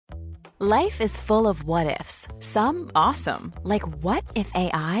Life is full of what-ifs. Some awesome, like what if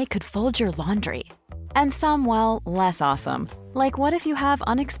AI could fold your laundry? And some, well, less awesome, like what if you have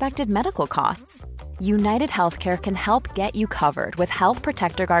unexpected medical costs? United Healthcare can help get you covered with Health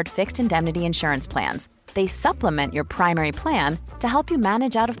Protector Guard fixed indemnity insurance plans. They supplement your primary plan to help you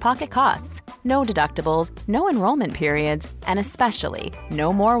manage out-of-pocket costs. No deductibles, no enrollment periods, and especially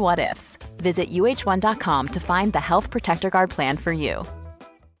no more what-ifs. Visit uh1.com to find the Health Protector Guard plan for you.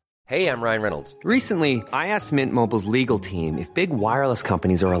 Hey, I'm Ryan Reynolds. Recently, I asked Mint Mobile's legal team if big wireless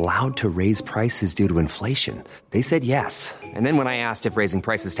companies are allowed to raise prices due to inflation. They said yes. And then when I asked if raising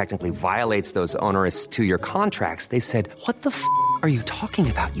prices technically violates those onerous two-year contracts, they said, "What the f*** are you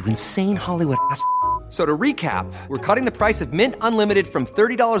talking about, you insane Hollywood ass?" So to recap, we're cutting the price of Mint Unlimited from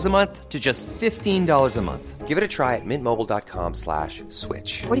 $30 a month to just $15 a month. Give it a try at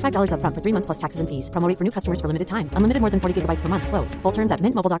mintmobile.com/switch. $45 up front for 3 months plus taxes and fees. Promo rate for new customers for limited time. Unlimited more than 40 gigabytes per month. Slows full terms at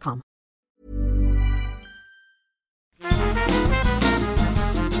mintmobile.com.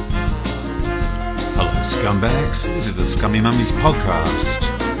 Hello, scumbags. This is the Scummy Mummies podcast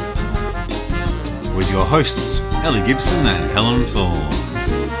with your hosts, Ellie Gibson and Helen Thorne.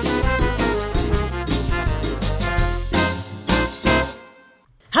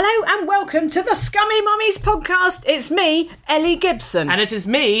 Hello and welcome to the Scummy Mummies podcast. It's me, Ellie Gibson. And it is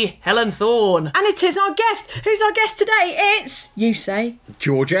me, Helen Thorne. And it is our guest. Who's our guest today? It's, you say,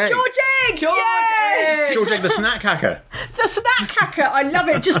 George Egg. George Egg! Yes! George Egg, the snack hacker. The snack hacker. I love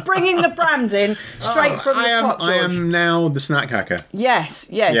it. Just bringing the brand in straight from the top, George. I am now the snack hacker. Yes.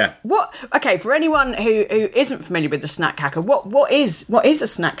 Yeah. What? Okay, for anyone who isn't familiar with the snack hacker, what is a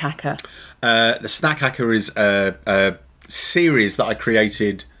snack hacker? The snack hacker is a series that I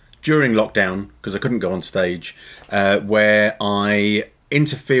created during lockdown because I couldn't go on stage, where I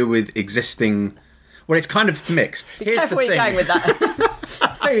interfere with existing. Well, it's kind of mixed. Be careful where you're going with that.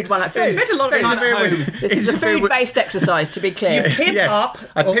 Food. Spent a lot of time at home. This is a food-based exercise, to be clear. Pimp up.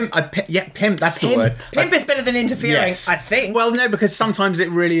 Pimp. That's the word. Pimp is better than interfering, Yes. I think. Well, no, because sometimes it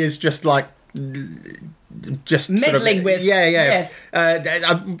really is just like. Just meddling sort of, with. Yeah. Yes.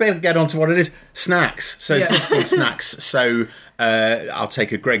 I better get on to what it is. Snacks. So Yeah. existing snacks. So I'll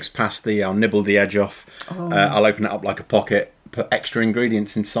take a Greggs pasty, I'll nibble the edge off, I'll open it up like a pocket, put extra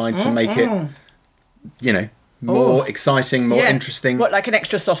ingredients inside to make it, more exciting, more interesting. What, like an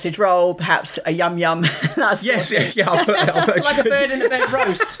extra sausage roll, perhaps a yum-yum? That's Yes, yeah, I'll put Like a bird in a bed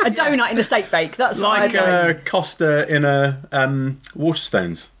roast. a donut in a steak bake. That's like what I Costa in a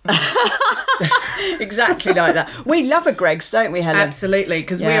Waterstones. exactly like that. We love a Greggs, don't we, Helen? Absolutely,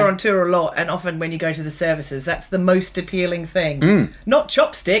 because Yeah. we're on tour a lot, and often when you go to the services, that's the most appealing thing. Not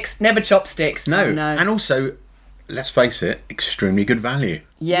chopsticks, never chopsticks. No. no. And also, let's face it, extremely good value.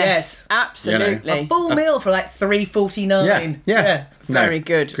 Yes. Absolutely. A full meal for like $3.49. Yeah. No, Very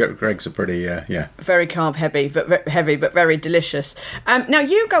good. Greggs are pretty, Very carb heavy, but very delicious. Now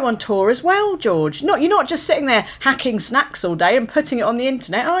you go on tour as well, George. You're not just sitting there hacking snacks all day and putting it on the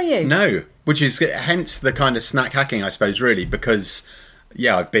internet, are you? No, which is hence the kind of snack hacking, I suppose, really, because,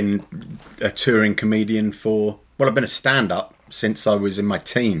 I've been a touring comedian I've been a stand-up since I was in my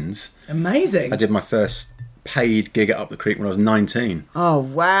teens. Amazing. I did my first paid gig at Up the Creek when I was 19. Oh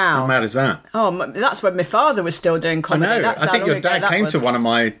wow! How mad is that? Oh, that's when my father was still doing I comedy. know. That's I how think long your ago dad that came was. to one of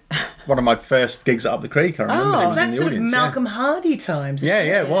my first gigs at Up the Creek. I remember he was in That's the sort audience. of Malcolm Hardy times. Yeah,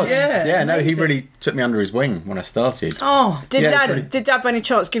 it was. Yeah, no, he amazing. really took me under his wing when I started. Oh, Did Yeah, Dad by any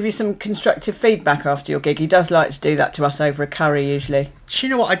chance give you some constructive feedback after your gig? He does like to do that to us over a curry usually. Do you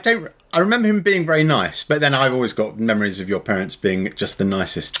know what? I remember him being very nice, but then I've always got memories of your parents being just the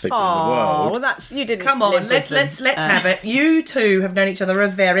nicest people in the Oh, world. well, that's you didn't. come on, live with let's them. have it. You two have known each other a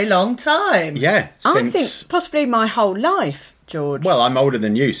very long time. Yeah, I since think possibly my whole life, George. well, I'm older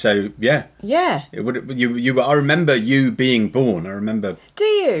than you, so yeah. yeah. It would you. I remember you being born. I remember. Do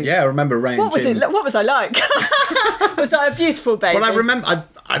you? Yeah, I remember Ray and What was Jim. it? What was I like? Was I a beautiful baby? Well, I remember.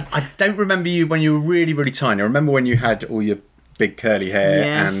 I don't remember you when you were really, really tiny. I remember when you had all your big curly hair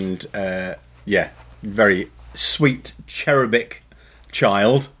Yes. and very sweet cherubic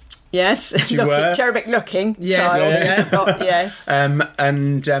child. Yes, you were. cherubic looking. Yes, child. yes.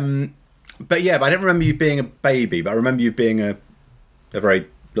 Yes. But I don't remember you being a baby. But I remember you being a very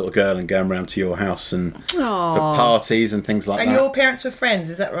little girl and going around to your house and for parties and things like And that. your parents were friends,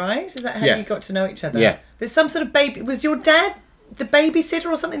 is that right? Is that how Yeah. you got to know each other? Yeah. There's some sort of baby. Was your dad the babysitter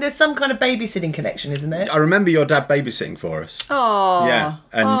or something? There's some kind of babysitting connection, isn't there? I remember your dad babysitting for us. Oh. Yeah,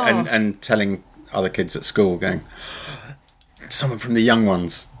 and telling other kids at school, going, someone from the young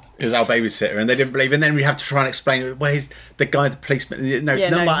ones It was our babysitter, and they didn't believe. And then we have to try and explain, where's the guy, the policeman? No, it's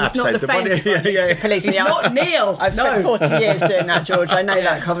not that he's episode. not the famous one. The policeman. It's not Neil. I've spent 40 years doing that, George. I know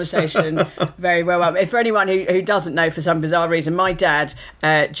that conversation very well. If for anyone who doesn't know, for some bizarre reason, my dad,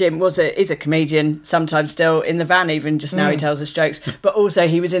 Jim, is a comedian, sometimes still in the van, even just now he tells us jokes. But also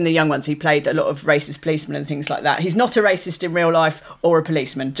he was in The Young Ones. He played a lot of racist policemen and things like that. He's not a racist in real life or a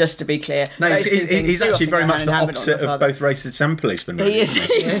policeman, just to be clear. No, he's actually very much the opposite of both racists and policemen. Really, he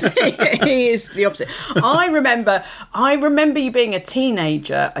is. He is the opposite. I remember you being a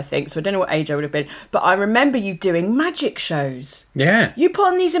teenager, I think, so I don't know what age I would have been, but I remember you doing magic shows. Yeah. You put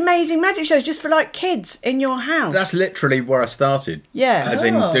on these amazing magic shows just for like kids in your house. That's literally where I started. Yeah. As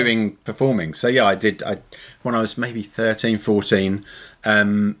in performing. So yeah, I did. When I was maybe 13, 14,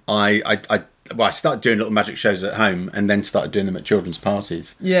 I started doing little magic shows at home and then started doing them at children's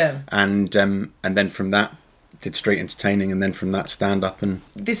parties. Yeah. And then from that, did street entertaining, and then from that, stand up. And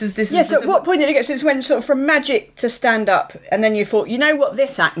this is. Yeah. So at what point did it get? Since when, sort of from magic to stand up, and then you thought, you know what,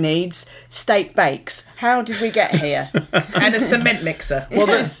 this act needs steak bakes. How did we get here? And a cement mixer. Well,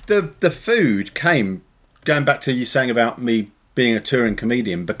 the food came, going back to you saying about me being a touring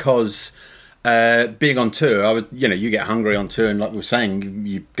comedian, because being on tour, I was, you get hungry on tour, and like we were saying,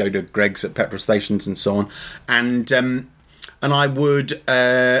 you go to Greggs at petrol stations and so on, and I would,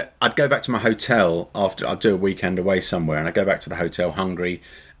 I'd go back to my hotel after, I'd do a weekend away somewhere, and I'd go back to the hotel hungry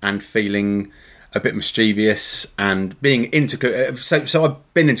and feeling a bit mischievous and being into cooking. So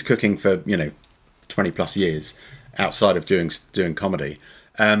I've been into cooking for, 20 plus years outside of doing comedy.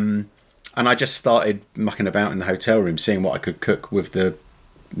 And I just started mucking about in the hotel room, seeing what I could cook with the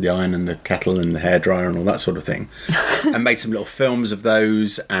iron and the kettle and the hairdryer and all that sort of thing, and made some little films of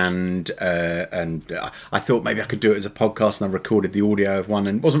those, and I thought maybe I could do it as a podcast, and I recorded the audio of one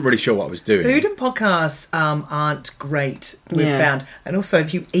and wasn't really sure what I was doing. Food and podcasts aren't great, we've found, and also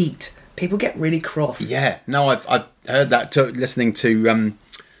if you eat, people get really cross. Yeah, no, I've heard that listening to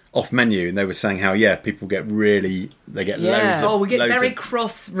Off Menu, and they were saying how people get loads we get loads very of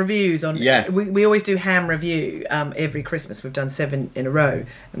cross reviews on. Yeah, we always do ham review every Christmas. We've done 7 in a row,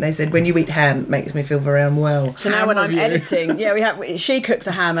 and they said when you eat ham, it makes me feel very unwell. So now when I'm editing, she cooks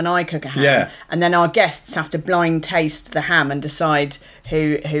a ham and I cook a ham, and then our guests have to blind taste the ham and decide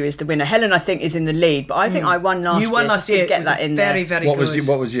who is the winner. Helen, I think, is in the lead, but I think I won last year. You won last year. Get that in very, there. very good.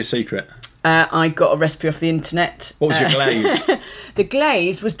 What was your secret? I got a recipe off the internet. What was your glaze? The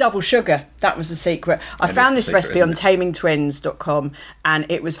glaze was double sugar. That was the secret. I found this recipe on tamingtwins.com, and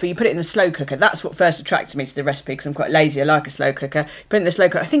it was you put it in the slow cooker. That's what first attracted me to the recipe, because I'm quite lazy. I like a slow cooker. You put it in the slow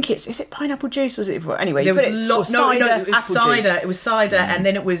cooker. I think is it pineapple juice? Was it anyway? There was it cider. It was cider, and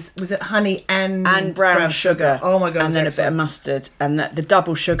then it was it honey and brown sugar. Oh my god! And then a bit of mustard, and the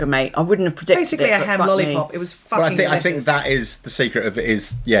double sugar, mate. I wouldn't have predicted basically it, a ham lollipop. It was fucking delicious. I think that is the secret of it.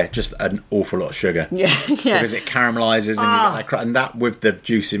 Is just an awful lot of sugar. Yeah. Because it caramelizes and that with the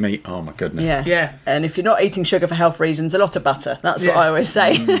juicy meat. Oh my goodness. Yeah. And if you're not eating sugar for health reasons, a lot of butter. That's what I always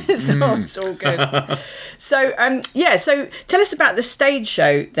say. So it's all good. So tell us about the stage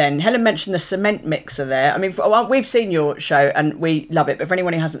show then. Helen mentioned the cement mixer there. I mean, we've seen your show and we love it. But for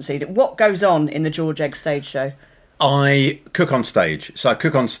anyone who hasn't seen it, what goes on in the George Egg stage show? I cook on stage. So I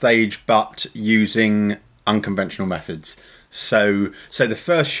cook on stage, but using unconventional methods. So the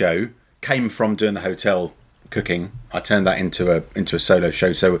first show came from doing the hotel cooking. I turned that into a solo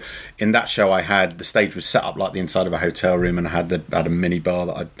show. So in that show, the stage was set up like the inside of a hotel room, and I had a mini bar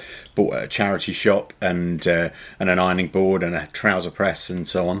that I bought at a charity shop, and an ironing board and a trouser press and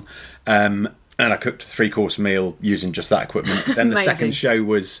so on. And I cooked a 3-course meal using just that equipment. Then the second show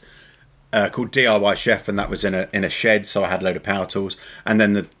was called DIY Chef, and that was in a shed. So I had a load of power tools. And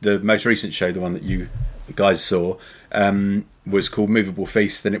then the most recent show, the one that you guys saw, was called Movable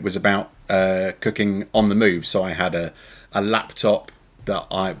Feast, and it was about cooking on the move. So I had a laptop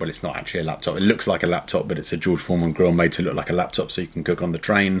it's not actually a laptop. It looks like a laptop, but it's a George Foreman grill made to look like a laptop, so you can cook on the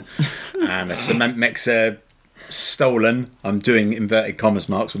train. And a cement mixer stolen. I'm doing inverted commas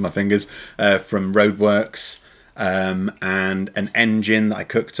marks with my fingers from Roadworks, and an engine that I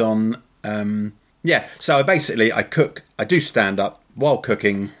cooked on. So I do stand up while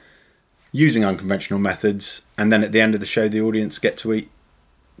cooking, using unconventional methods, and then at the end of the show, the audience get to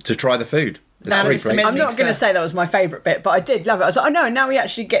try the food. I'm not going to say that was my favourite bit, but I did love it. I was like, oh no, now we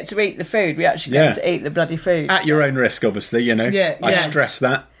actually get to eat the food. We actually get to eat the bloody food. At your own risk, obviously, I stress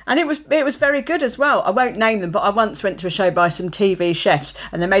that. And it was very good as well. I won't name them, but I once went to a show by some TV chefs,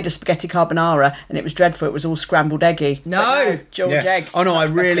 and they made a spaghetti carbonara, and it was dreadful. It was all scrambled eggy. No. George egg. Oh no, I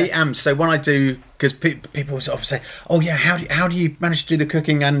really better. am. So when I do, because people sort of say, "Oh yeah, how do you manage to do the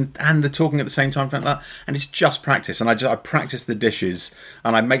cooking and the talking at the same time?" Like that, and it's just practice. And I practice the dishes,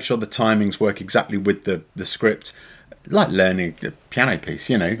 and I make sure the timings work exactly with the script. Like learning a piano piece,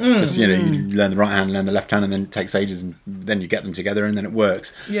 you know, just you learn the right hand, learn the left hand, and then it takes ages, and then you get them together, and then it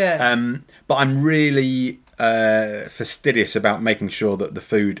works. Yeah. But I'm really fastidious about making sure that the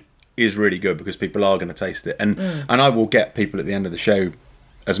food is really good, because people are going to taste it, and I will get people at the end of the show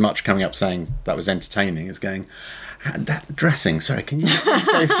as much coming up saying that was entertaining as going, that dressing. Sorry, can you just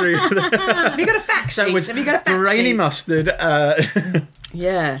go through? Have you got a fact sheet? Have you got a fact grainy sheet? Mustard.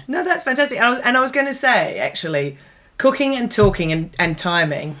 Yeah. No, that's fantastic. I was going to say, actually, cooking and talking and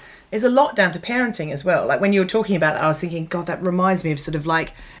timing is a lot down to parenting as well. Like when you were talking about that, I was thinking, God, that reminds me of sort of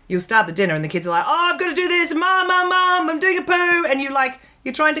like, you'll start the dinner and the kids are like, oh, I've got to do this, mum, I'm doing a poo. And you're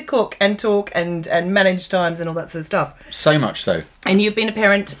trying to cook and talk and manage times and all that sort of stuff. So much so. And you've been a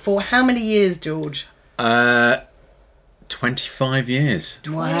parent for how many years, George? 25 years.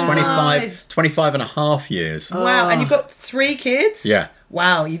 Wow. 25 and a half years. Wow. And you've got 3 kids? Yeah.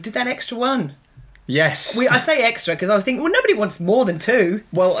 Wow, you did that extra one. Yes. I say extra because I was thinking, well, nobody wants more than 2.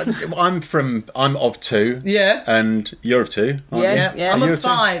 Well, I'm of 2. Yeah. And you're of 2. Yes, yeah. I'm You're of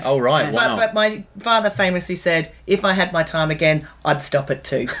 5. Oh, right, wow. But my father famously said, if I had my time again, I'd stop at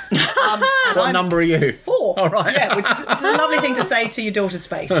 2. What number are you? 4. All right. Yeah, which is a lovely thing to say to your daughter's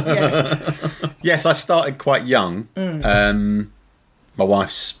face. Yeah. Yes, I started quite young. My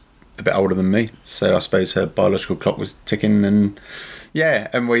wife's a bit older than me, so I suppose her biological clock was ticking, and but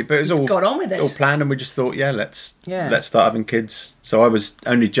it was all got on with it. All planned, and we just thought, let's start having kids. So I was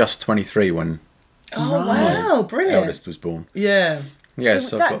only just 23 when wow, brilliant. eldest was born. Yeah. Yeah,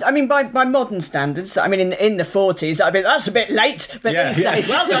 so by modern standards, I mean in the 40s, that's a bit late. But these days,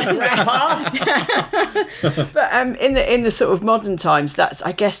 well done, Grandpa. But in the sort of modern times, that's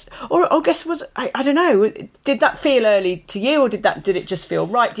I guess was I don't know. Did that feel early to you, or did it just feel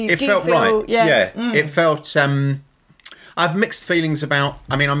right? It felt right. Yeah. It felt. I've mixed feelings about.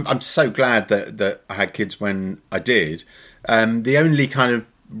 I mean, I'm so glad that I had kids when I did. The only kind of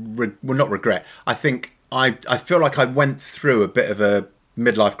not regret. I think I feel like I went through a bit of a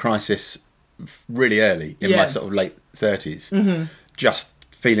midlife crisis really early in my sort of late 30s. Just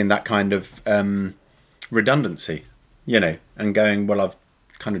feeling that kind of redundancy, and going, well, I've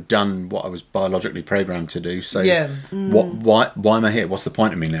kind of done what I was biologically programmed to do. So why am I here? What's the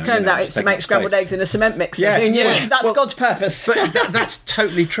point of me now? Turns out it's to make scrambled eggs in a cement mixer. Yeah. That's God's purpose. But that's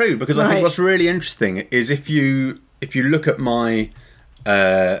totally true, because I think what's really interesting is if you look at my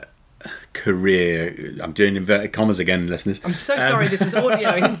career, I'm doing inverted commas again, listeners. I'm so sorry, this is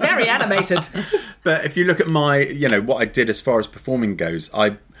audio. It's very animated. But if you look at my, what I did as far as performing goes,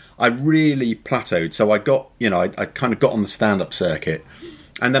 I really plateaued. So I got, I kind of got on the stand-up circuit,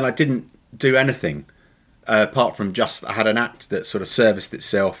 and then I didn't do anything apart from just, I had an act that sort of serviced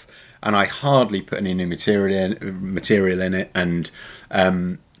itself, and I hardly put any new material in it, and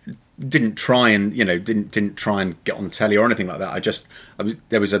didn't try and didn't try and get on telly or anything like that.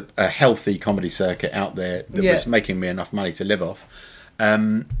 There was a healthy comedy circuit out there that was making me enough money to live off,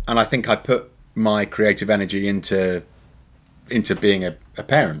 and I think I put my creative energy into being a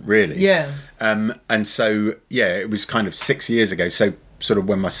parent, really. And so it was kind of 6 years ago, so sort of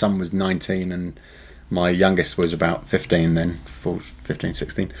when my son was 19 and my youngest was about 15 then, 15,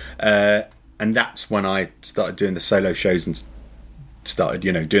 16, and that's when I started doing the solo shows and started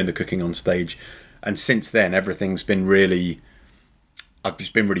doing the cooking on stage. And since then everything's been I've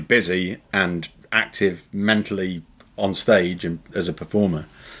just been really busy and active mentally on stage and as a performer,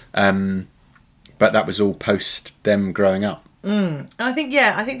 but that was all post them growing up. And I think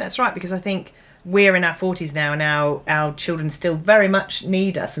that's right, because I think we're in our 40s now, and our children still very much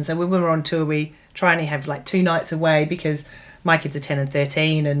need us. And so when we're on tour, we try and have like 2 nights away, because my kids are 10 and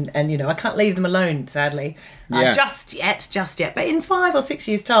 13, and I can't leave them alone, sadly. Just yet. But in 5 or 6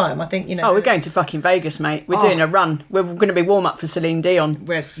 years' time, I think, Oh, we're going to fucking Vegas, mate. We're doing a run. We're going to be warm up for Celine Dion.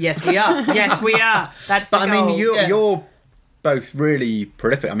 Yes, we are. Yes, we are. That's the goal. I mean, you're both really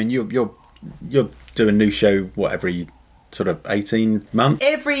prolific. I mean, you're doing a new show, every sort of 18 months?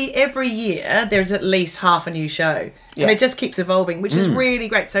 Every year, there's at least half a new show. And it just keeps evolving, which is really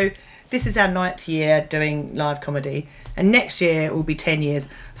great. So this is our 9th year doing live comedy, and next year it will be 10 years.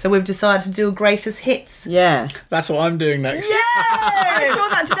 So we've decided to do a greatest hits. Yeah. That's what I'm doing next. Yeah, I saw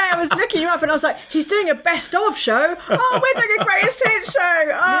that today. I was looking you up and I was like, he's doing a best of show. Oh, we're doing a greatest hits show.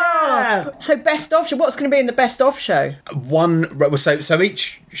 Oh. Yeah. So best of show. What's going to be in the best of show? So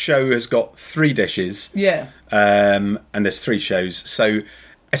each show has got 3 dishes. Yeah. And there's 3 shows. So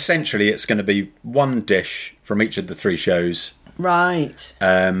essentially it's going to be 1 dish from each of the 3 shows. But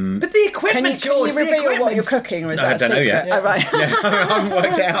the equipment, can you reveal what you're cooking? Or is I that don't know yet. Oh, right. Yeah, I haven't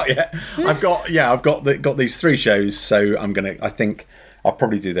worked it out yet. I've got these 3 shows, so I think I'll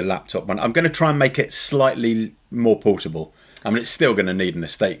probably do the laptop one. I'm going to try and make it slightly more portable. I mean, it's still going to need an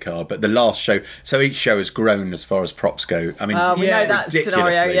estate car, but the last show, so each show has grown as far as props go. I mean, we know that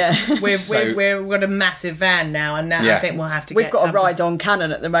scenario, yeah. We've got a massive van now, and now I think we'll have to We've got a ride on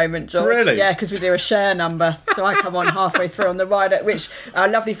Canon at the moment, George. Really? Yeah, because we do a share number. So I come on halfway through on the ride, which our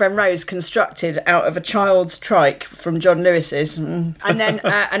lovely friend Rose constructed out of a child's trike from John Lewis's. And then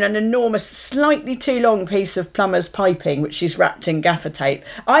and an enormous, slightly too long piece of plumber's piping, which she's wrapped in gaffer tape.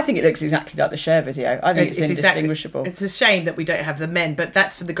 I think it looks exactly like the share video. I think it's indistinguishable. It's a shame that we don't have the men, but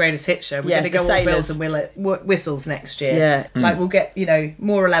that's for the greatest hit show. We're going to go all sailors. bells and whistles next year. Yeah. Like we'll get,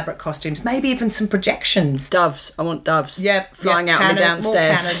 more elaborate costumes, maybe even some projections. Doves. I want doves. Yeah. Flying out me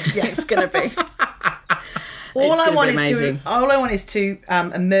downstairs. More cannons, yeah. It's going to be... All I want is to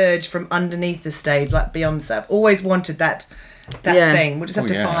emerge from underneath the stage like Beyonce. I've always wanted that thing. We'll just have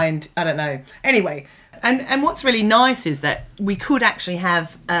to find, I don't know. Anyway, and what's really nice is that we could actually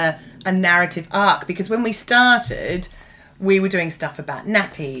have a narrative arc, because when we started, we were doing stuff about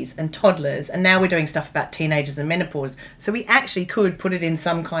nappies and toddlers, and now we're doing stuff about teenagers and menopause. So we actually could put it in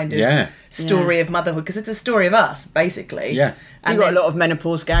some kind of story of motherhood, because it's a story of us, basically. Yeah. And you got a lot of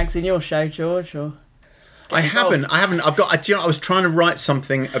menopause gags in your show, George, or... I haven't. I've got. I was trying to write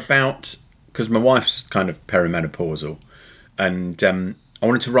something about, because my wife's kind of perimenopausal, and I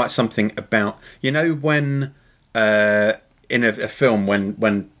wanted to write something about, when in a film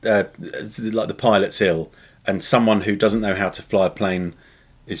when like the pilot's ill and someone who doesn't know how to fly a plane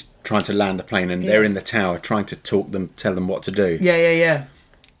is trying to land the plane, and they're in the tower trying to tell them what to do. Yeah.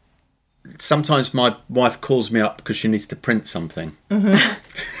 Sometimes my wife calls me up because she needs to print something.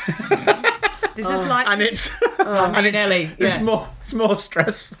 Mm-hmm. This is like, and it's more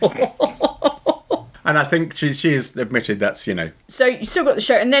stressful. And I think she has admitted that's, So you still got the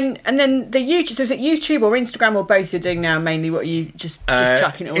show, and then the YouTube. So is it YouTube or Instagram or both you're doing now? Mainly, what are you just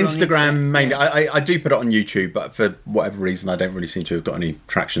chucking it all Instagram on mainly. Yeah. I do put it on YouTube, but for whatever reason, I don't really seem to have got any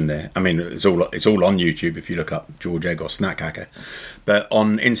traction there. I mean, it's all on YouTube if you look up George Egg or Snack Hacker, but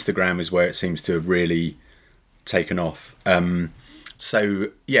on Instagram is where it seems to have really taken off. So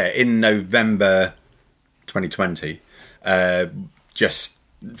yeah, in November 2020, just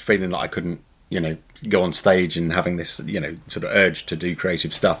feeling like I couldn't, go on stage and having this, sort of urge to do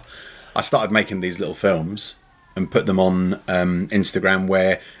creative stuff, I started making these little films and put them on Instagram,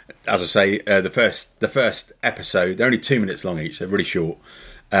 where, as I say, the first episode, they're only 2 minutes long each, they're really short.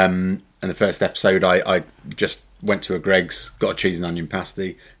 And the first episode, I just went to a Greggs, got a cheese and onion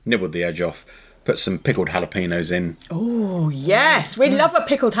pasty, nibbled the edge off, put some pickled jalapenos in. Oh, yes. We love a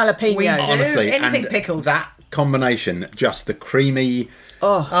pickled jalapeno. We do. Honestly, Anything pickled. That combination, just the creamy,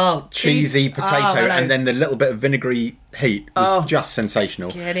 cheesy potato, and then the little bit of vinegary heat was just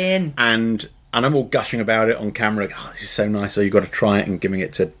sensational. Get in. And I'm all gushing about it on camera. Oh, this is so nice. So you've got to try it, and giving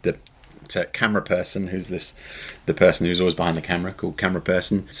it to the camera person, who's the person who's always behind the camera, called Camera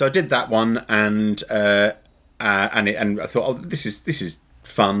Person. So I did that one, and I thought, this is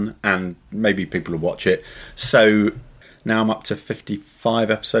fun, and maybe people will watch it. So now I'm up to 55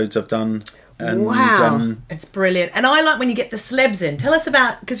 episodes I've done. And, wow. It's brilliant. And I like when you get the celebs in. Tell us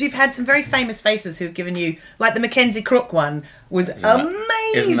about, because you've had some very famous faces who've given you, like the Mackenzie Crook one was amazing.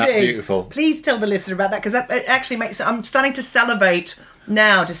 Isn't that beautiful? Please tell the listener about that, because that actually makes, I'm starting to salivate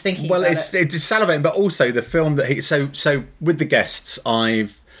now just thinking about it. Well, it's salivating, but also the film that so with the guests,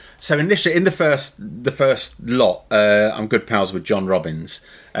 initially in the first lot, I'm good pals with John Robbins,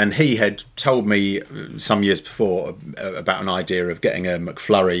 and he had told me some years before about an idea of getting a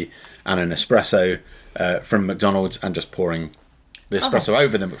McFlurry and an espresso from McDonald's and just pouring the espresso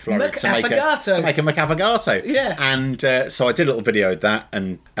over the McFlurry to make a McAffogato. Yeah. And so I did a little video of that,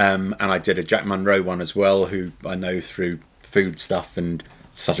 and I did a Jack Monroe one as well, who I know through food stuff, and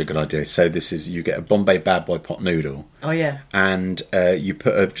such a good idea. So you get a Bombay Bad Boy pot noodle. Oh yeah. And you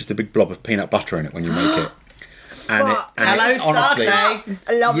put just a big blob of peanut butter in it when you make it. Hello, it's honestly, satay.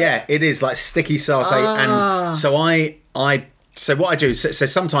 I love it. Yeah, it is like sticky satay. And so what I do, so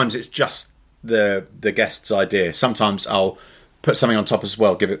sometimes it's just the guest's idea. Sometimes I'll put something on top as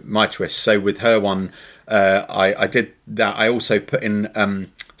well, give it my twist. So with her one, I did that. I also put in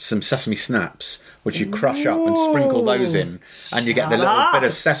some sesame snaps, which you crush up and sprinkle those in, and you get the little bit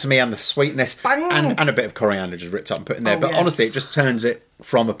of sesame and the sweetness, and a bit of coriander just ripped up and put in there. But honestly, it just turns it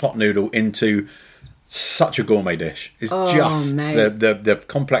from a pot noodle into such a gourmet dish. It's just the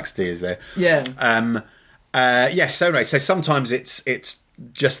complexity is there. Yeah. Yes. So anyway, so sometimes it's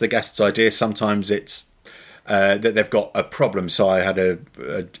just the guest's idea. Sometimes it's that they've got a problem. So I had a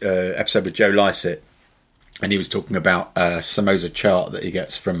episode with Joe Lycett, and he was talking about a samosa chaat that he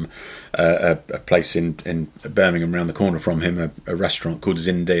gets from a place in Birmingham around the corner from him, a restaurant called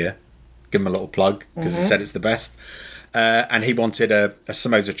Zindia. Give him a little plug because he said it's the best. And he wanted a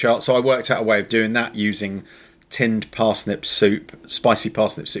samosa chaat. So I worked out a way of doing that using tinned parsnip soup, spicy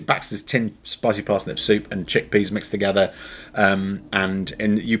parsnip soup, Baxter's tinned spicy parsnip soup and chickpeas mixed together. And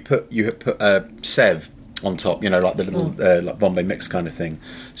you put Sev on top, like the little like Bombay mix kind of thing.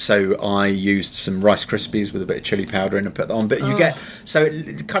 So I used some Rice Krispies with a bit of chili powder in and put that on. But you get, so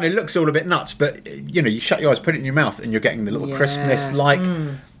it kind of looks all a bit nuts, but you shut your eyes, put it in your mouth, and you're getting the little crispness like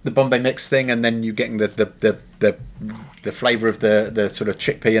the Bombay mix thing, and then you're getting the flavour of the sort of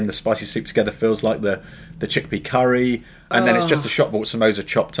chickpea and the spicy soup together. Feels like the chickpea curry, and then it's just a shop bought samosa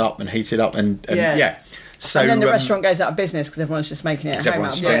chopped up and heated up, and yeah. So, and then the restaurant goes out of business because everyone's just making it at home.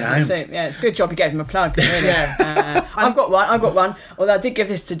 Yeah, it's a good job you gave him a plug. Really. I've got one. Although I did give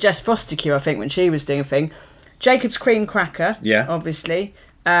this to Jess Fosterque, I think, when she was doing a thing. Jacob's cream cracker. Yeah, obviously.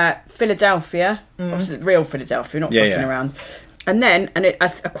 Philadelphia, obviously real Philadelphia, not fucking around. And then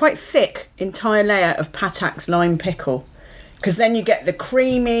a quite thick entire layer of Patak's lime pickle. Because then you get the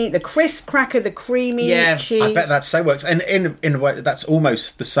crisp cracker, the creamy cheese. I bet that so works. And in a way, that's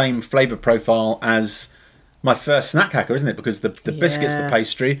almost the same flavour profile as my first snack hacker, isn't it? Because the biscuit's the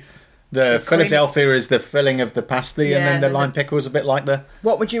pastry, the Philadelphia is the filling of the pasty, and then the lime pickle is a bit like the...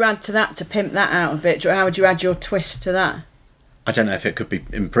 What would you add to that to pimp that out a bit? How would you add your twist to that? I don't know if it could be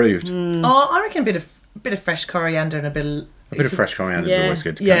improved. I reckon a bit of fresh coriander and a bit of fresh coriander is always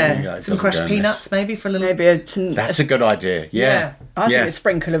good. Some crushed peanuts maybe for a little... That's a good idea, yeah. I think a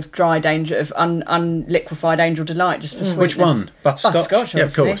sprinkle of dried unliquefied Angel Delight just for sweetness. Which one? Butterscotch? Yeah,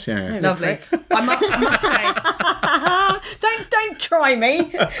 of course, yeah. Lovely. I must say... Don't try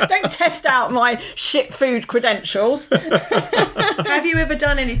me. Don't test out my shit food credentials. Have you ever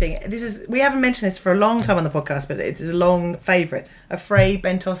done anything? We haven't mentioned this for a long time on the podcast, but it's a long favourite. A Fray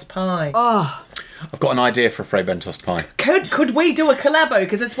Bentos pie. Oh... I've got an idea for a Fray Bentos pie. Could we do a collabo?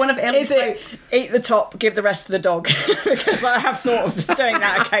 Because it's one of Ellie's... Is it eat the top, give the rest to the dog? Because I have thought of doing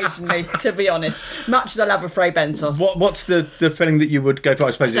that occasionally, to be honest. Much as I love a Fray Bentos. What's the filling that you would go for? I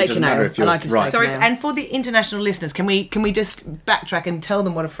suppose steak it doesn't matter if you're... right. Sorry, and for the international listeners, can we just backtrack and tell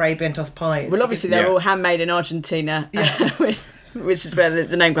them what a Fray Bentos pie is? Well, obviously they're all handmade in Argentina. Which is where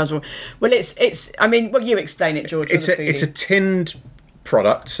the name comes from. Well, it's. I mean, you explain it, George. It's a tinned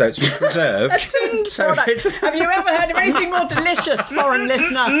product, so it's preserved. A tinned product. Have you ever heard of anything more delicious, foreign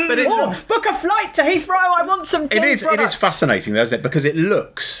listener? But it looks... Book a flight to Heathrow. I want some tinned product. It is fascinating, though, isn't it? Because it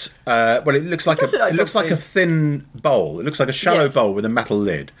looks... it looks like a thin bowl. It looks like a shallow bowl with a metal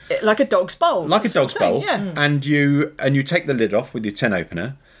lid. Like a dog's bowl. Like a dog's bowl. Yeah. And you take the lid off with your tin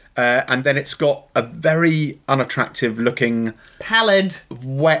opener. And then it's got a very unattractive looking... Pallid.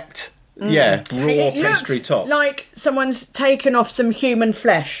 Wet... raw pastry top. Like someone's taken off some human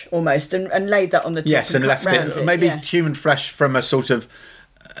flesh almost and laid that on the top. Yes, and left it. Maybe human flesh from a sort of...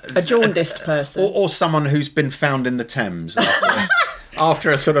 a jaundiced person. Or someone who's been found in the Thames after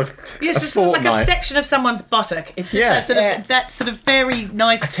a sort of just fortnight. Like a section of someone's buttock. It's just that sort of very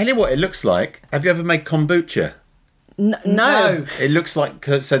nice... I tell you what it looks like. Have you ever made kombucha? No. It looks like...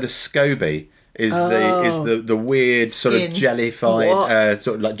 So the SCOBY... is the weird sort of jellified,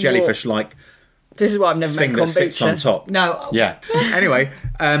 sort of like jellyfish-like. This is why I've never made kombucha. Thing that sits on top. No. Yeah. Anyway,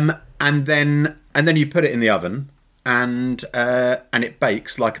 and then you put it in the oven, and it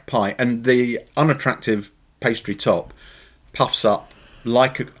bakes like a pie, and the unattractive pastry top puffs up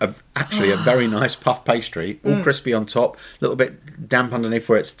like actually a very nice puff pastry, all crispy on top, a little bit damp underneath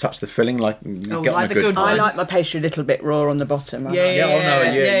where it's touched the filling, like you get on a good. I like my pastry a little bit raw on the bottom. You want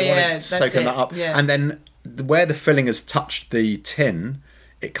it soaking that up, and then where the filling has touched the tin,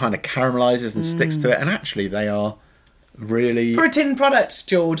 it kind of caramelizes and sticks to it, and actually they are really for a tin product,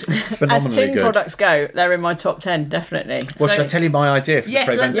 George. Phenomenally as tin good. products go, they're in my top 10 definitely. Well, should I tell you my idea for the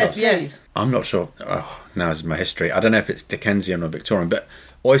Fray Bentos? Yes. I'm not sure. Now is my history. I don't know if it's Dickensian or Victorian, but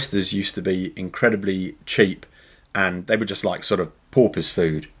oysters used to be incredibly cheap, and they were just like sort of pauper's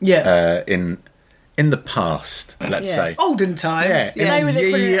food. Yeah. in the past, let's Yeah. say. Olden times. Yeah, Yeah. They were the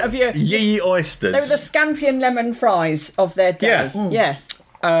equivalent of your- ye oysters. They were the scampi and lemon fries of their day. Yeah.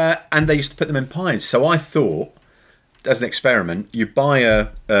 Yeah. And they used to put them in pies. So I thought, as an experiment, you buy a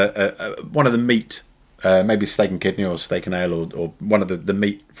one of the meat, maybe steak and kidney or steak and ale, or one of the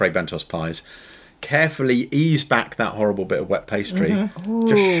meat Fray Bentos pies. Carefully ease back that horrible bit of wet pastry.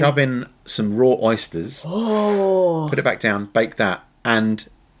 Just shove in some raw oysters. Put it back down. Bake that, and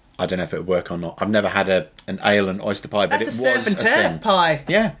I don't know if it would work or not. I've never had an ale and oyster pie, but That's it a was surf and a turf thing. pie.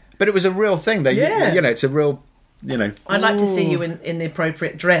 Yeah, but it was a real thing. It's a real. I'd like to see you in the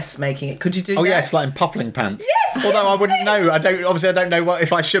appropriate dress making it. Could you do that? Oh yeah, it's like in puffling pants. Yes. Although I wouldn't know. I don't know what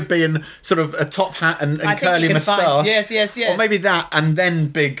if I should be in sort of a top hat and I think curly you can moustache. find- yes. Or maybe that and then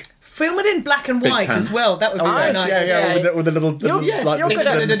big. Film it in black and white pants. as well. That would be very nice. Yeah, with the little You're like good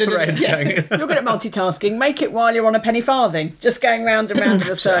at- the thread going. You're good at multitasking. Make it while you're on a penny farthing, just going round and round in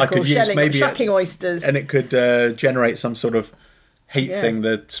a So I circle, could use shelling, maybe shucking oysters. And it could generate some sort of heat thing,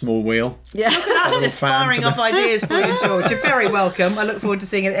 the small wheel. Yeah. That's just fan firing for off ideas for you, George. You're very welcome. I look forward to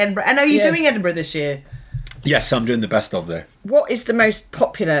seeing it in Edinburgh. And are you doing Edinburgh this year? Yes, I'm doing the best of there. What is the most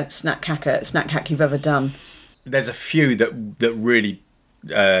popular snack hack you've ever done? There's a few that really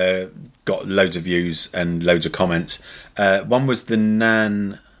got loads of views and loads of comments. One was the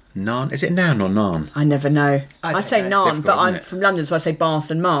naan. Is it naan or naan? I never know. I I don't say know. It's naan, difficult, but I'm isn't it? from London, so I say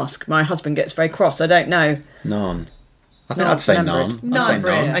Bath and Mask. My husband gets very cross. I don't know. Naan. I think Naan, I'd say naan naan. bread. I'd say Naan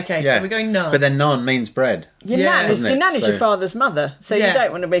bread. naan. Okay, so we're going naan. But then naan means bread. Your Yeah, nan is, doesn't your, it? nan is your So- father's mother, so Yeah. you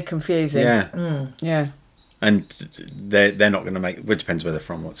don't want to be confusing. Yeah. Yeah. And they're not going to make. Well, it depends where they're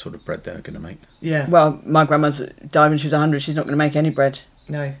from, what sort of bread they're going to make. Yeah. Well, my grandma's died when she was 100. She's not going to make any bread.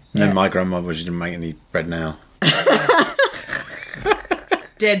 No. No, my grandmother, she didn't make any bread now.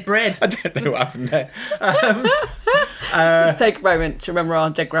 Dead bread. I don't know what happened there. Let's take a moment to remember our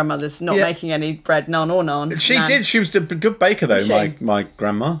dead grandmothers not Yeah. making any bread, naan or naan. She Nan. did. She was a good baker, though. She? My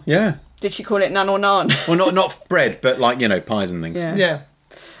grandma. Yeah. Did she call it naan or naan? Well, not bread, but like pies and things. Yeah. Yeah.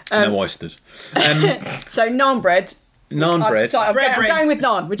 No oysters. So naan bread. Naan bread. I'm Bread. going with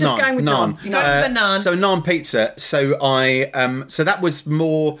naan. We're just going with naan. You go for the naan. So naan pizza. So so that was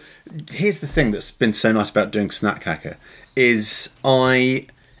more. Here's the thing that's been so nice about doing Snack Hacker is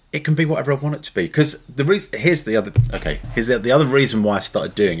it can be whatever I want it to be, because here's the other reason why I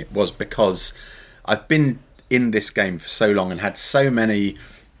started doing it was because I've been in this game for so long and had so many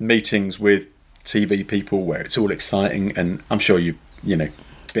meetings with TV people where it's all exciting, and I'm sure you've been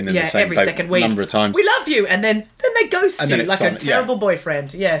in the same every boat second week. a number of times. We love you, and then they ghost And you then it's like a silent, yeah. terrible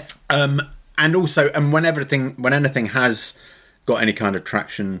boyfriend. Yes. And also, when anything has got any kind of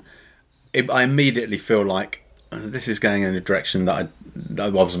traction, I immediately feel like this is going in a direction that I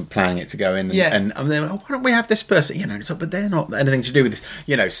wasn't planning it to go in. And I'm there, why don't we have this person? But they're not anything to do with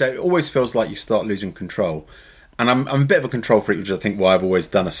this. So it always feels like you start losing control. And I'm a bit of a control freak, which I think why I've always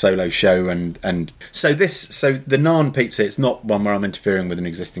done a solo show. And so the naan pizza, it's not one where I'm interfering with an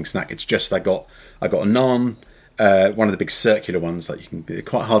existing snack. It's just I got a naan. One of the big circular ones that they're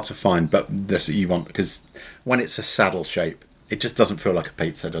quite hard to find, but that's what you want, because when it's a saddle shape, it just doesn't feel like a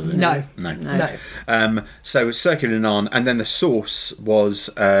pizza, does it? No. So circular naan, and then the sauce was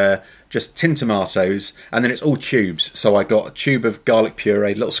just tin tomatoes, and then it's all tubes. So I got a tube of garlic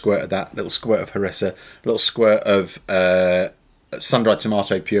puree, little squirt of that, little squirt of harissa, little squirt of sun-dried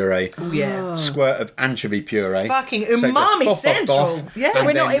tomato puree, Yeah. squirt of anchovy puree. Fucking So just umami boff, central. boff, Yeah. and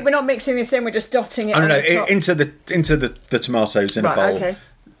We're then- not mixing this in. We're just dotting it. Oh, on no, the top. into the tomatoes in a Right, bowl. okay.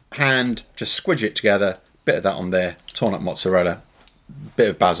 Hand, just squidge it together. Bit of that on there. Torn up mozzarella.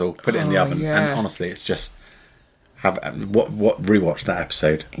 Bit of basil. Put it in the oven. yeah. And honestly, it's just rewatch that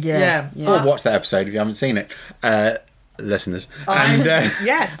episode. Yeah. Or watch that episode if you haven't seen it, listeners. And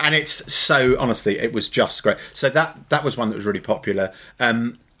yes. and it's so honestly, it was just great. So that was one that was really popular.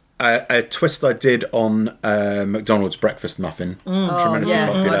 A twist I did on McDonald's breakfast muffin, tremendously Yeah,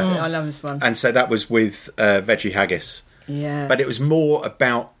 popular. I love this one. And so that was with veggie haggis. Yeah. But it was more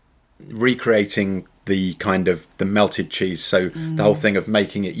about recreating the kind of the melted cheese. So the whole thing of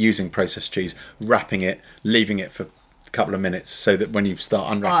making it using processed cheese, wrapping it, leaving it for a couple of minutes so that when you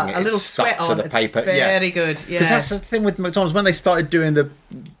start unwrapping a it, little it's stuck sweat to on. the It's paper. very good. Yeah. Because that's the thing with McDonald's. When they started doing the,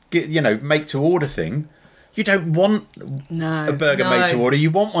 make to order thing, you don't want a burger made to order. You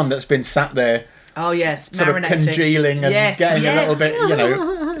want one that's been sat there, Oh yes, sort of marinating. congealing and Yes, getting a little bit,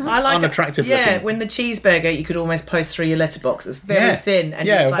 I like unattractive Yeah, looking. when the cheeseburger you could almost post through your letterbox. It's very thin, and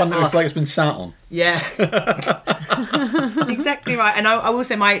yeah, it's like, one that looks like it's been sat on. Yeah, exactly right. And I will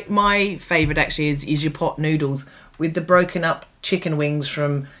say my favourite actually is your pot noodles with the broken up chicken wings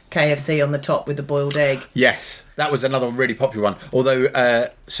from KFC on the top with the boiled egg. Yes, that was another really popular one. Although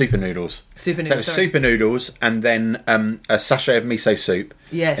super noodles. Super So it noodles, was sorry. super noodles and then a sachet of miso soup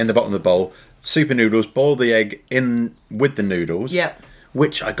Yes. in the bottom of the bowl. Super noodles, boil the egg in with the noodles. Yep.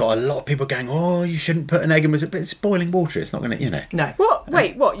 Which I got a lot of people going, oh, you shouldn't put an egg in with it, but it's boiling water. It's not going to, No. What?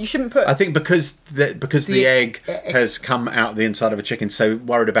 Wait, what? You shouldn't put... I think because the egg ex- has come out the inside of a chicken, so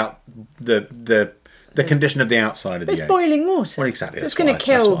worried about the condition of the outside of the It's egg. boiling water. Well, exactly. It's That's going to That's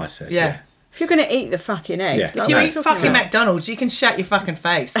kill... what I said. Yeah. If you're going to eat the fucking egg... Yeah. like, If you what are eat talking fucking about? McDonald's, you can shut your fucking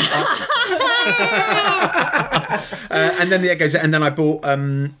face. And then the egg goes, and then I bought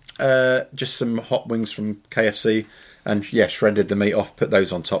just some hot wings from KFC, and shredded the meat off, put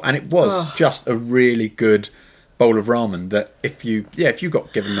those on top, and it was just a really good bowl of ramen. That if you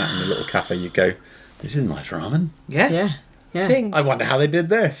got given that in a little cafe, you go, this is nice ramen. Yeah. Ting. I wonder how they did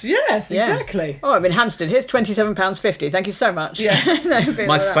this. Yes, Yeah. exactly. Oh, I'm in Hampstead. Here's £27.50. Thank you so much. Yeah.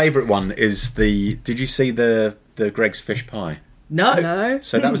 My favourite one is did you see the Greg's fish pie? No.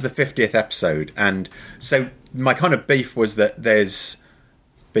 So that was the 50th episode, and so my kind of beef was that my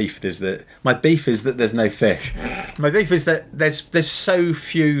beef is that there's no fish. My beef is that there's so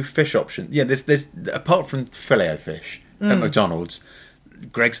few fish options. Yeah, there's apart from Filet-O-Fish at McDonald's,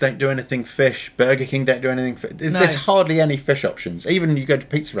 Greg's don't do anything fish. Burger King don't do anything fish. There's hardly any fish options. Even you go to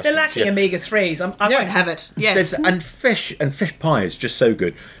pizza They're restaurants. lacking omega-3s. I won't have it. Yes. And fish pie is just so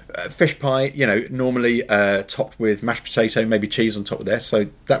good. Fish pie, normally topped with mashed potato, maybe cheese on top of there. So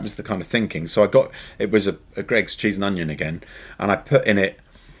that was the kind of thinking. So it was a Greg's cheese and onion again, and I put in it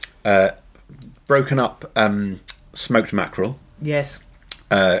broken up smoked mackerel, Yes.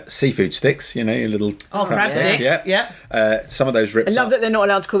 seafood sticks, your little Crab sticks. Yeah. some of those ripped I love up. that they're not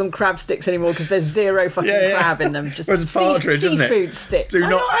allowed to call them crab sticks anymore because there's zero fucking crab in them. Just Well, it's a partridge, isn't it? seafood sticks. Do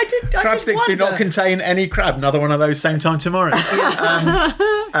not, I crab did sticks do not wonder. contain any crab. Another one of those same time tomorrow.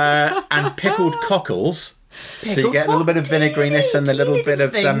 And pickled cockles. So you get a little bit of vinegariness and a little bit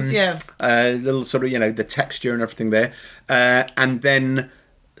of things, little sort of the texture and everything there, and then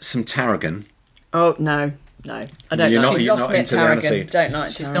some tarragon. Oh, no. I don't You're like not- She's you're lost not me at into the tarragon. aniseed. Don't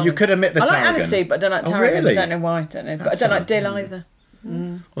like tarragon. You could omit the I like tarragon. aniseed, but I don't like Oh, tarragon. really? I don't know why. I don't know. But I don't like dill either.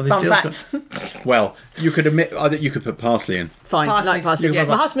 Well, the Fun dill's fact. got- well, you could omit. You could put parsley in. Fine, Parsley's like parsley. your Yeah.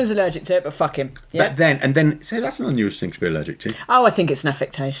 brother. My husband's allergic to it, but fuck him. Yeah. But then, so that's an unusual thing to be allergic to. Oh, I think it's an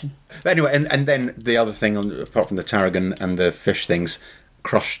affectation. But anyway, and then the other thing, apart from the tarragon and the fish things,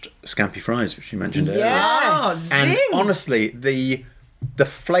 crushed scampi fries, which you mentioned earlier. Oh, Yes. zing. And honestly, the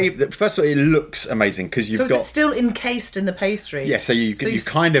flavour. First of all, it looks amazing because you've So is got it still encased in the pastry? yeah. So you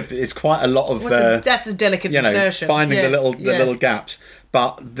kind of it's quite a lot of that's a delicate insertion. finding Yes, the yeah. little gaps.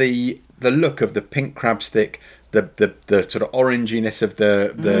 But the look of the pink crab stick, the sort of oranginess of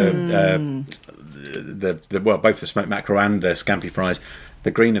the both the smoked mackerel and the scampi fries,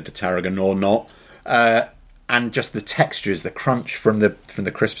 the green of the tarragon or not, and just the textures, the crunch from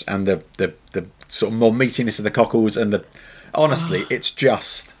the crisps and the sort of more meatiness of the cockles and the honestly, it's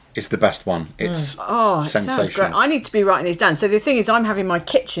the best one. It's It sounds great. sensational. I need to be writing these down. So the thing is, I'm having my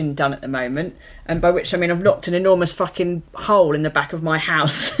kitchen done at the moment, and by which I mean I've knocked an enormous fucking hole in the back of my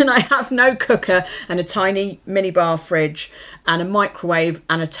house, and I have no cooker and a tiny minibar fridge and a microwave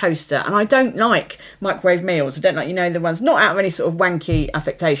and a toaster, and I don't like microwave meals. I don't like the ones not out of any sort of wanky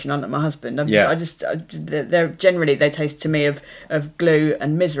affectation. Unlike my husband, they're generally they taste to me of glue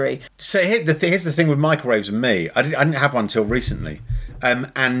and misery. So here's the thing with microwaves and me. I didn't have one until recently,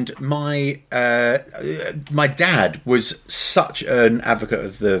 and my dad was such an advocate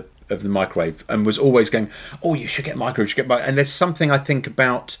of the microwave and was always going, "Oh, you should get microwave." And there's something I think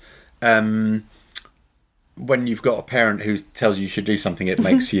about when you've got a parent who tells you should do something, it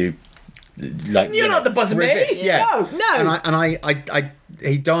makes you like You're not the boss of me. resist. Yeah, No. And I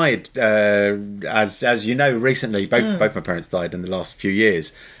he died as you know recently. Both my parents died in the last few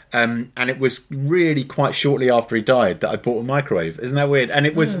years. And it was really quite shortly after he died that I bought a microwave. Isn't that weird? And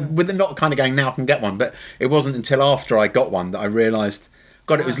it was with the not kind of going, now I can get one, but it wasn't until after I got one that I realised,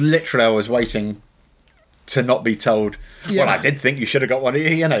 God, it was literally I was waiting to not be told, well, I did think you should have got one, So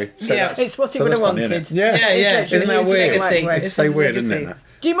Yeah. It's what he so would have that's funny, wanted. isn't it? Yeah. Yeah. Isn't that It's his weird? legacy. It's so his weird, legacy. isn't it?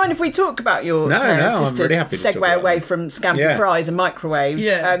 Do you mind if we talk about your No, parents, no, just I'm really happy to talk segue about away them. from scampi Yeah. fries and microwaves?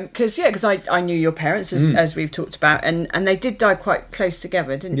 Yeah. Because I knew your parents as we've talked about, and they did die quite close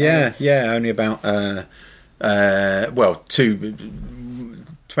together, didn't they? Yeah, only about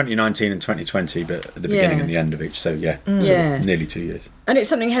 2019 and 2020, but at the beginning Yeah. and the end of each. So Yeah. nearly 2 years. And it's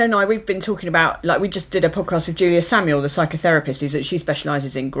something Helen and I, we've been talking about, like we just did a podcast with Julia Samuel, the psychotherapist, she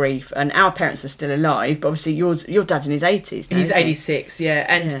specialises in grief, and our parents are still alive, but obviously your dad's in his 80s now, He's isn't he? 86,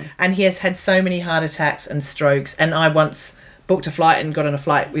 and he has had so many heart attacks and strokes, and I once booked a flight and got on a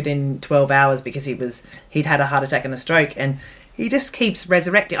flight within 12 hours because he'd had a heart attack and a stroke, and he just keeps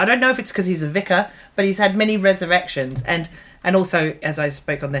resurrecting. I don't know if it's because he's a vicar, but he's had many resurrections, and also, as I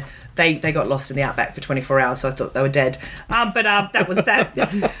spoke on there, they got lost in the outback for 24 hours, so I thought they were dead. But that was that.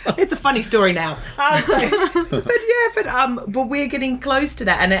 It's a funny story now. But we're getting close to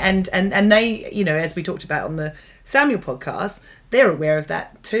that, and they, you know, as we talked about on the Samuel podcast, they're aware of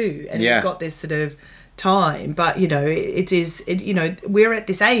that too, and we've got this sort of time. But you know, you know, we're at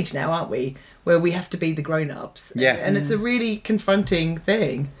this age now, aren't we, where we have to be the grown-ups, and it's a really confronting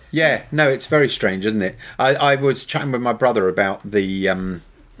thing. Yeah, no, it's very strange, isn't it? I was chatting with my brother about the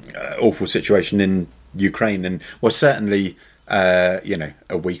awful situation in Ukraine, and was certainly, you know,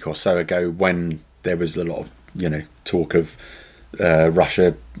 a week or so ago when there was a lot of, you know, talk of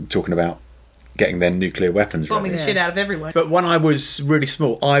Russia talking about getting their nuclear weapons bombing ready. the shit out of everyone. But when I was really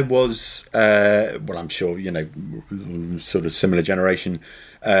small, I was, well, I'm sure, you know, sort of similar generation,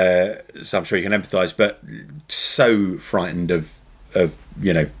 so I'm sure you can empathise, but so frightened of,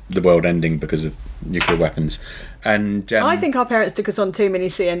 you know, the world ending because of nuclear weapons. And I think our parents took us on too many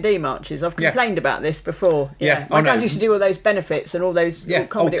CND marches. I've complained about this before. My dad used to do all those benefits and all those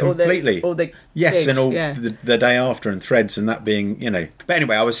comedy, completely. all the yes, gigs, and all the day after, and Threads, and that being, you know. But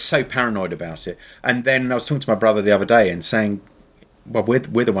anyway, I was so paranoid about it. And then I was talking to my brother the other day and saying, well,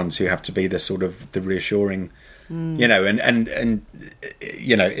 we're the ones who have to be the sort of the reassuring, you know, and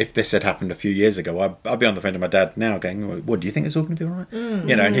you know, if this had happened a few years ago, I'd be on the phone to my dad now going, what, do you think it's all going to be all right?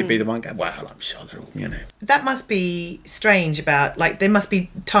 You know, and he'd be the one going, well, I'm sure they're all, you know. That must be strange about, like, there must be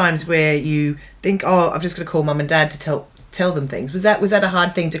times where you think, oh, I'm just going to call mum and dad to tell them things. Was that a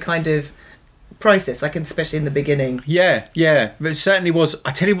hard thing to kind of process, like, especially in the beginning? Yeah, but it certainly was.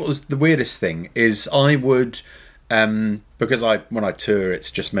 I tell you what was the weirdest thing is I would... because when I tour,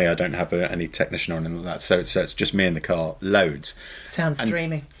 it's just me. I don't have any technician on and all that, so it's just me in the car, loads. Sounds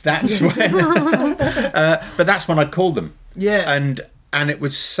dreamy. That's when, but that's when I called them. Yeah, and it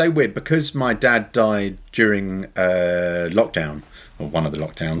was so weird because my dad died during lockdown, or one of the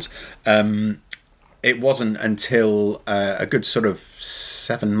lockdowns. It wasn't until a good sort of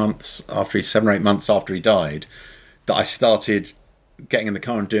 7 or 8 months after he died that I started getting in the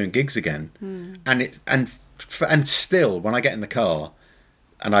car and doing gigs again, and still, when I get in the car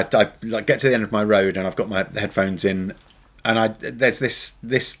and I like get to the end of my road and I've got my headphones in, and there's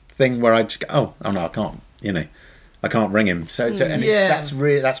this thing where I just go, oh no, I can't, you know, I can't ring him.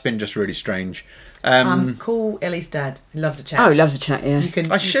 That's been just really strange. Call Ellie's dad. He loves a chat. Oh, he loves a chat. Yeah,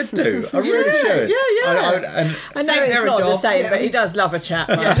 I should do. I really should. Yeah. I know it's not the same, but he does love a chat.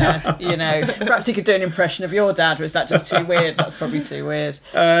 My dad, you know, perhaps he could do an impression of your dad. Was that just too weird? That's probably too weird.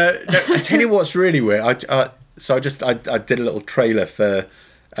 No, I tell you what's really weird. I did a little trailer for,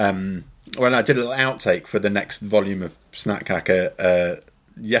 I did a little outtake for the next volume of Snack Hacker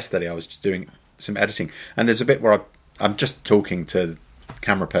yesterday. I was just doing some editing, and there's a bit where I'm just talking to the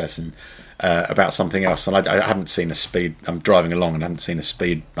camera person about something else, and I haven't seen a speed. I'm driving along and I haven't seen a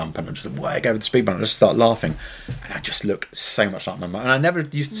speed bump, and I'm just way over the speed bump. I just start laughing, and I just look so much like my mum. And I never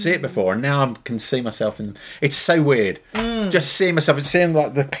used to see it before, and now I can see myself in. It's so weird. Just seeing myself and seeing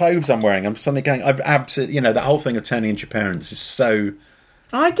like the clothes I'm wearing. I'm suddenly going. I've absolutely, you know, that whole thing of turning into your parents is so.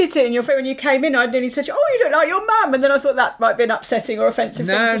 I did see it in your face when you came in. I nearly said, "Oh, you look like your mum," and then I thought that might be an upsetting or offensive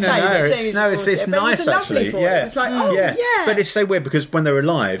thing to say. It's nice actually. Yeah, it's like, oh yeah. But it's so weird because when they were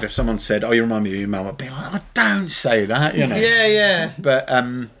alive, if someone said, "Oh, you remind me of your mum," I'd be like, "Oh, don't say that," you know. Yeah. But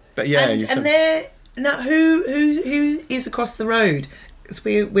yeah. And there now, who is across the road? Because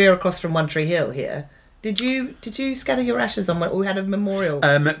we're across from One Tree Hill here. Did you scatter your ashes on or we had a memorial?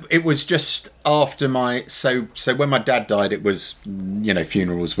 It was just after so when my dad died, it was, you know,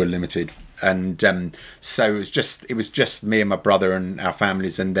 funerals were limited, and so it was just me and my brother and our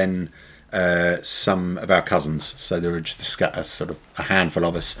families, and then some of our cousins. So there were just sort of a handful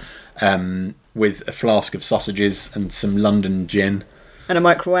of us, with a flask of sausages and some London gin and a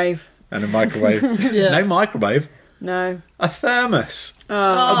microwave. No microwave. No. A thermos. A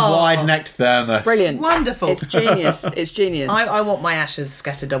wide-necked thermos. Brilliant. Wonderful. It's genius. It's genius. I want my ashes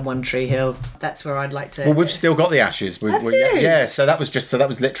scattered on One Tree Hill. That's where I'd like to... Well, we've still got the ashes. Yeah, so that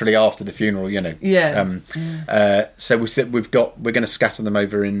was literally after the funeral, you know. Yeah. So we're going to scatter them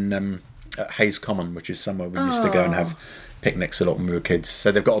over in at Hayes Common, which is somewhere we used to go and have picnics a lot when we were kids.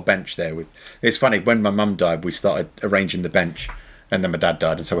 So they've got a bench there. It's funny, when my mum died, we started arranging the bench. And then my dad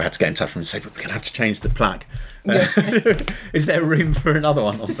died, and so we had to get in touch with him and say, we're going to have to change the plaque. Is there room for another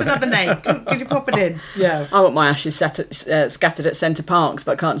one? Just another name. Could you pop it in? Yeah. I want my ashes scattered at Centre Parks,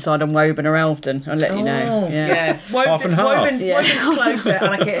 but I can't decide on Woburn or Elveden. I'll let you know. Yeah. Half and half. Woburn's closer,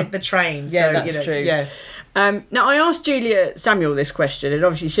 and I get the train. Yeah, so, that's true. Yeah. Now, I asked Julia Samuel this question, and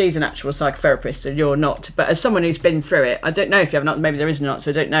obviously she's an actual psychotherapist and you're not, but as someone who's been through it, I don't know if you have an answer, maybe there is an answer,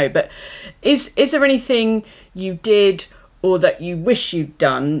 I don't know, but is there anything you did or that you wish you'd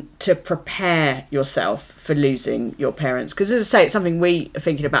done to prepare yourself for losing your parents? Because as I say, it's something we are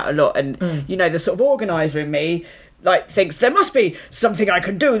thinking about a lot, and you know, the sort of organiser in me thinks there must be something I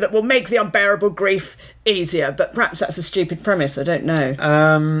can do that will make the unbearable grief easier, but perhaps that's a stupid premise, I don't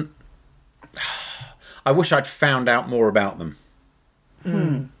know. I wish I'd found out more about them.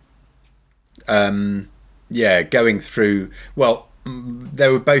 Going through... Well, they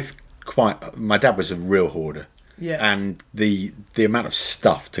were both quite... My dad was a real hoarder. Yeah. And the amount of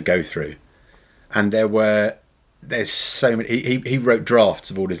stuff to go through. And there's so many... He wrote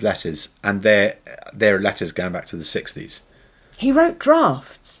drafts of all his letters, and they're letters going back to the 60s. He wrote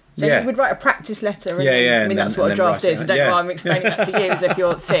drafts? So yeah. He would write a practice letter. And yeah. I mean, that's what a draft is. I don't know why I'm explaining that to you as if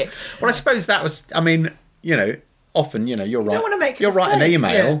you're thick. Well, I suppose that was... I mean, you know, often, you know, you'll write an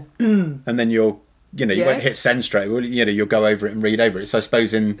email, and then you won't hit send straight. Well, you know, you'll go over it and read over it. So I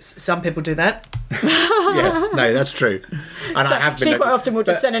suppose some people do that. Yes, no, that's true. And so I have been. She quite often will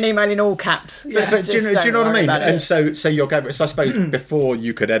just send an email in all caps. Yeah, but do you know what I mean? And so you'll go. So I suppose before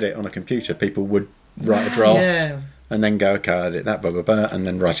you could edit on a computer, people would write a draft and then go, okay, I'll edit that, blah blah blah, and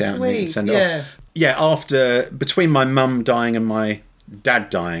then write it out and send it off. Yeah, between my mum dying and my dad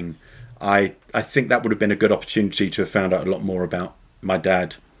dying, I think that would have been a good opportunity to have found out a lot more about my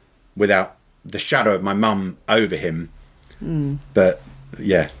dad without the shadow of my mum over him. But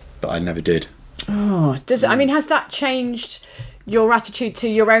I never did. Oh, I mean, has that changed your attitude to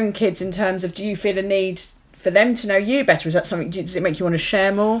your own kids in terms of, do you feel a need for them to know you better? Is that something, does it make you want to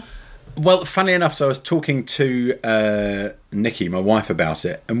share more? Well, funny enough, so I was talking to Nikki, my wife, about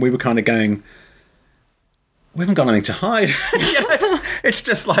it, and we were kind of going, we haven't got anything to hide. It's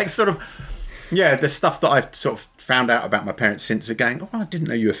just like sort of, the stuff that I've sort of found out about my parents since are going, I didn't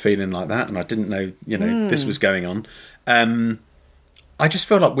know you were feeling like that, and I didn't know, this was going on. I just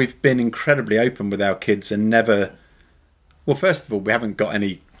feel like we've been incredibly open with our kids and never... Well, first of all, we haven't got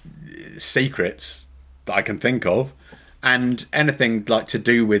any secrets that I can think of. And anything like to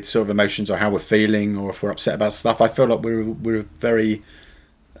do with sort of emotions or how we're feeling or if we're upset about stuff, I feel like we're a very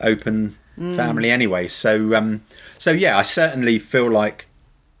open family anyway. So I certainly feel like...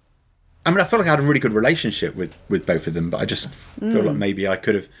 I mean, I feel like I had a really good relationship with both of them, but I just feel like maybe I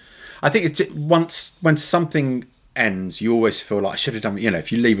could have... I think it's when something ends, you always feel like I should have done...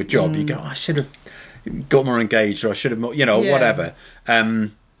 if you leave a job, you go, I should have got more engaged, or I should have more... whatever.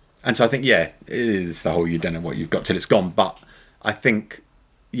 And so I think, it is the whole you don't know what you've got till it's gone. But I think,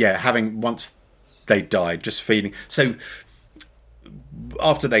 having... Once they died, just feeling... So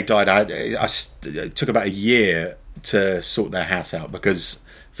after they died, I took about a year to sort their house out because...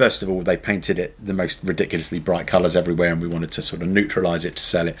 First of all, they painted it the most ridiculously bright colours everywhere, and we wanted to sort of neutralise it to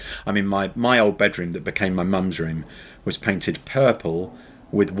sell it. I mean, my old bedroom that became my mum's room was painted purple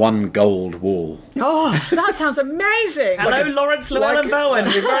with one gold wall. Oh, that sounds amazing! Hello, Lawrence Llewellyn Bowen.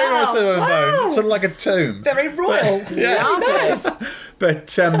 Very Lawrence Llewellyn Bowen. Sort of like a tomb. Very royal. Nice. But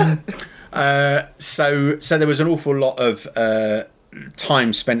so there was an awful lot of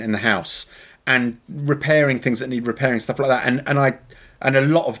time spent in the house and repairing things that need repairing, stuff like that, and a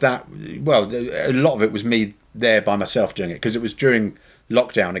lot of that, a lot of it was me there by myself doing it because it was during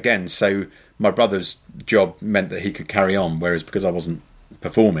lockdown again. So my brother's job meant that he could carry on, whereas because I wasn't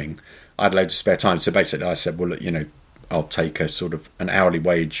performing, I had loads of spare time. So basically I said, well, look, I'll take a sort of an hourly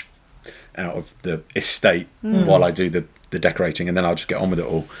wage out of the estate while I do the decorating, and then I'll just get on with it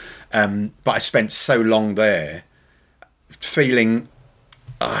all. But I spent so long there feeling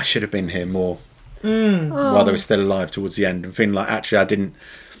I should have been here more. While they were still alive towards the end, and feeling like actually I didn't.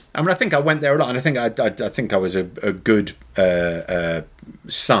 I mean, I think I went there a lot, and I think I was a good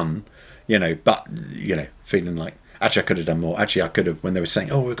son, but feeling like actually I could have done more. Actually, I could have, when they were saying,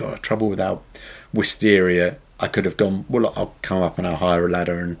 "Oh, we've got trouble with our wisteria," I could have gone, "Well, look, I'll come up and I'll hire a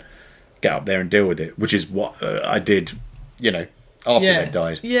ladder and get up there and deal with it," which is what I did, after they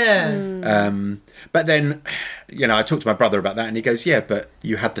died. Yeah. But then, I talked to my brother about that, and he goes, "Yeah, but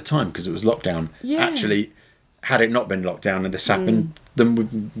you had the time because it was lockdown. Yeah. Actually, had it not been locked down and this happened,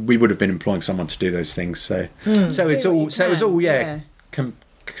 then we would have been employing someone to do those things." So, it was all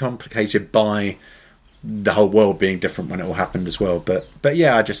complicated by the whole world being different when it all happened as well. But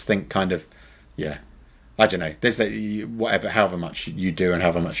I just think kind of, I don't know. There's however much you do and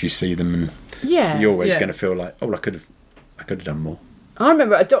however much you see them, and you're always going to feel like, oh, I could have done more. I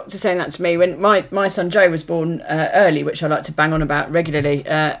remember a doctor saying that to me when my son Joe was born early, which I like to bang on about regularly.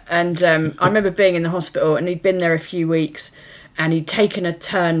 And I remember being in the hospital, and he'd been there a few weeks, and he'd taken a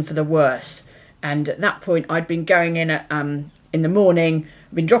turn for the worse. And at that point, I'd been going in at in the morning,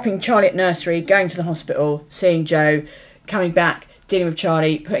 been dropping Charlie at nursery, going to the hospital, seeing Joe, coming back, dealing with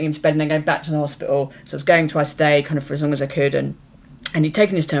Charlie, putting him to bed, and then going back to the hospital. So I was going twice a day, kind of for as long as I could, and he'd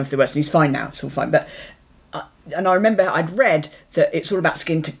taken his turn for the worst, and he's fine now. It's all fine, but. And I remember I'd read that it's all about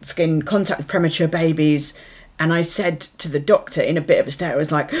skin contact with premature babies. And I said to the doctor in a bit of a state, I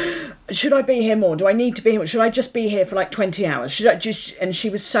was like, should I be here more? Do I need to be here? Should I just be here for like 20 hours? Should I just... And she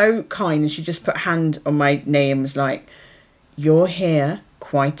was so kind, and she just put a hand on my knee and was like, you're here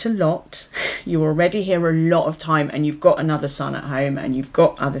quite a lot. You're already here a lot of time, and you've got another son at home, and you've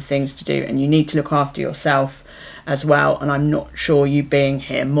got other things to do, and you need to look after yourself as well. And I'm not sure you being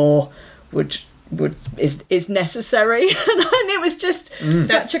here more is necessary. And it was just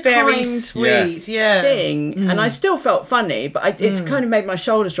such a very kind sweet thing. And I still felt funny, but it kind of made my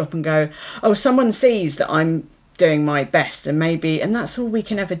shoulders drop and go, oh, someone sees that I'm doing my best, and that's all we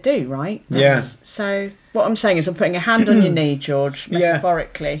can ever do, right? So what I'm saying is I'm putting a hand on your knee, George,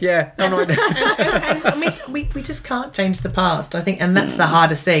 metaphorically. And we just can't change the past, I think, and that's the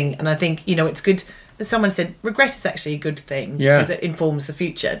hardest thing. And I think, it's good. Someone said regret is actually a good thing because it informs the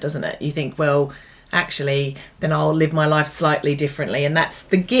future, doesn't it? You think, well, actually, then I'll live my life slightly differently, and that's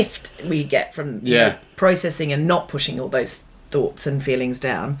the gift we get from processing and not pushing all those thoughts and feelings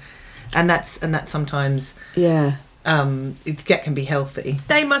down, and that's sometimes that can be healthy.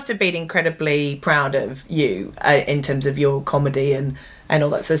 They must have been incredibly proud of you in terms of your comedy and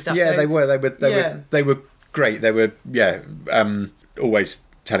all that sort of stuff. Yeah, so, they were great. They were always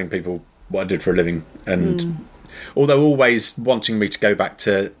telling people what I did for a living, and although always wanting me to go back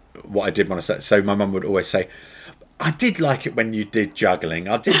to what I did when I said, so my mum would always say, I did like it when you did juggling.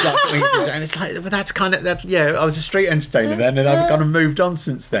 I did like it when you did, and it's like, well, that's kind of that. Yeah, I was a street entertainer then, and I've kind of moved on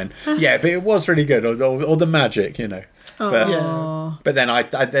since then. Yeah, but it was really good, or the magic, But then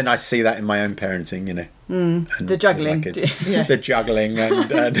I see that in my own parenting, and the juggling, the juggling,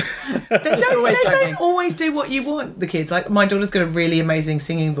 and they don't always do what you want. The kids, like my daughter's got a really amazing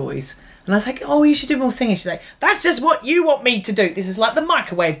singing voice. And I was like, oh, you should do more singing. She's like, that's just what you want me to do. This is like the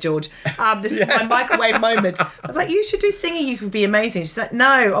microwave, George. This is my microwave moment. I was like, you should do singing. You could be amazing. She's like, no,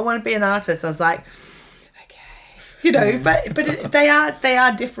 I want to be an artist. I was like, okay. But they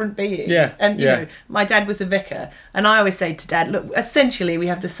are different beings. Yeah. And, my dad was a vicar. And I always say to Dad, look, essentially we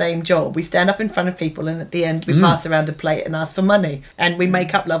have the same job. We stand up in front of people, and at the end we pass around a plate and ask for money. And we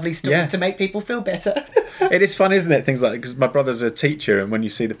make up lovely stories to make people feel better. It is fun, isn't it? Things like, because my brother's a teacher, and when you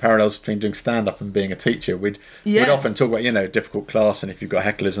see the parallels between doing stand-up and being a teacher, we'd often talk about, difficult class, and if you've got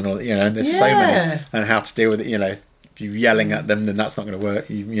hecklers and all, and there's so many, and how to deal with it, if you're yelling at them, then that's not going to work.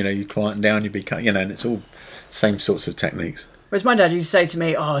 You quieten down, you become, and it's all same sorts of techniques. Whereas my dad used to say to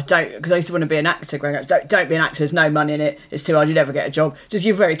me, oh, don't, because I used to want to be an actor growing up, don't be an actor, there's no money in it, it's too hard, you'd never get a job. Just,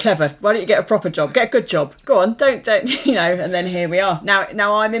 you're very clever, why don't you get a proper job, get a good job, go on, don't, and then here we are.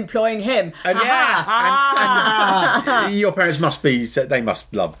 Now I'm employing him. And, and your parents they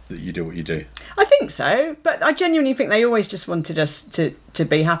must love that you do what you do. I think so, but I genuinely think they always just wanted us to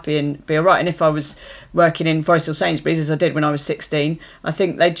be happy and be all right. And if I was working in Forest Hill Sainsbury's, as I did when I was 16, I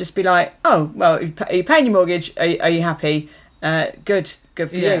think they'd just be like, oh, well, are you paying your mortgage? Are you happy? Good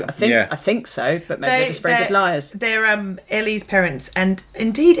for you. I think so, but maybe they're just very good liars. They're Ellie's parents, and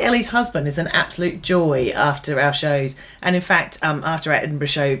indeed Ellie's husband is an absolute joy after our shows. And in fact, after our Edinburgh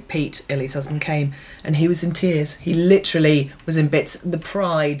show, Pete, Ellie's husband, came and he was in tears. He literally was in bits. The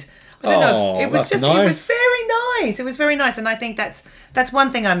pride. I don't know. It was just nice. It was very nice. It was very nice, and I think that's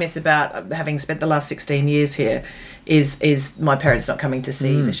one thing I miss about having spent the last 16 years here, is my parents not coming to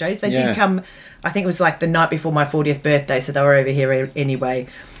see the shows. They did come. I think it was like the night before my 40th birthday, so they were over here anyway.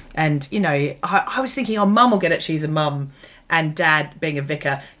 And I was thinking, oh, Mum will get it. She's a mum. And Dad, being a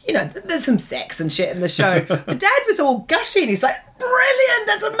vicar, there's some sex and shit in the show. But Dad was all gushing. He's like, brilliant,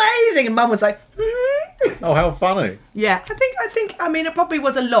 that's amazing. And Mum was like, oh, how funny. Yeah, I think, it probably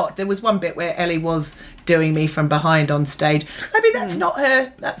was a lot. There was one bit where Ellie was doing me from behind on stage. Maybe that's not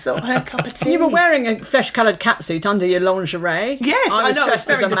her cup of tea. You were wearing a flesh-coloured catsuit under your lingerie. Yes, I was dressed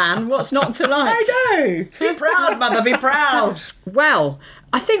as a man. What's not to like? I know. Be proud, Mother, be proud. Well,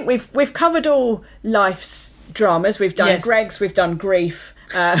 I think we've covered all life's dramas. We've done Greg's, we've done grief.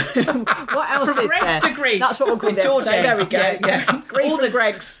 What else is Greg's there? to grief. That's what we'll call it. George Eggs. There we go. Yeah. Grief and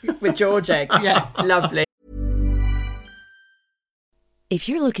Greg's with George Egg. Yeah. Lovely. If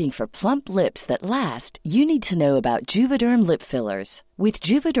you're looking for plump lips that last, you need to know about Juvederm lip fillers. With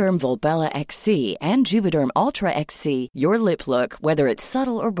Juvederm Volbella XC and Juvederm Ultra XC, your lip look, whether it's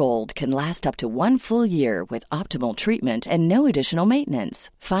subtle or bold, can last up to 1 full year with optimal treatment and no additional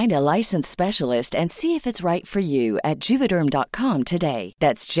maintenance. Find a licensed specialist and see if it's right for you at Juvederm.com today.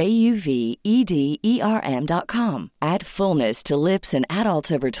 That's JUVEDERM.com. Add fullness to lips in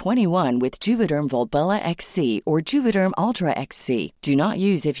adults over 21 with Juvederm Volbella XC or Juvederm Ultra XC. Do not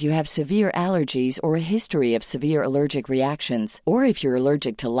use if you have severe allergies or a history of severe allergic reactions, or if you're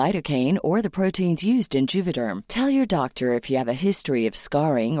allergic to lidocaine or the proteins used in Juvederm. Tell your doctor if you have a history of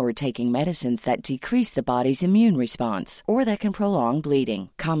scarring or taking medicines that decrease the body's immune response or that can prolong bleeding.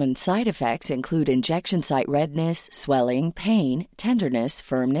 Common side effects include injection site redness, swelling, pain, tenderness,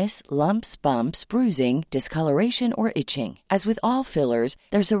 firmness, lumps, bumps, bruising, discoloration, or itching. As with all fillers,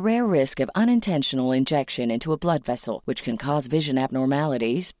 there's a rare risk of unintentional injection into a blood vessel, which can cause vision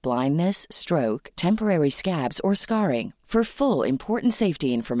abnormalities, blindness, stroke, temporary scabs, or scarring. For full, important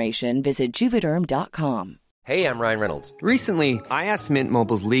safety information, visit Juvederm.com. Hey, I'm Ryan Reynolds. Recently, I asked Mint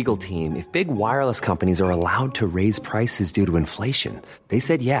Mobile's legal team if big wireless companies are allowed to raise prices due to inflation. They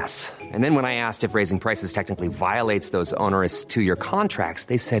said yes. And then when I asked if raising prices technically violates those onerous 2-year contracts,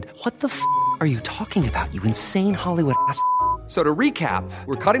 they said, "What the f*** are you talking about, you insane Hollywood ass f- So to recap,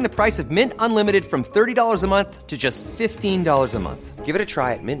 we're cutting the price of Mint Unlimited from $30 a month to just $15 a month. Give it a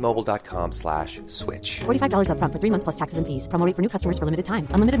try at mintmobile.com/switch. $45 up front for 3 months plus taxes and fees. Promo rate for new customers for limited time.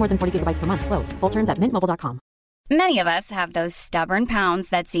 Unlimited more than 40 gigabytes per month. Slows full terms at mintmobile.com. Many of us have those stubborn pounds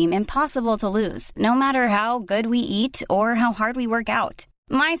that seem impossible to lose, no matter how good we eat or how hard we work out.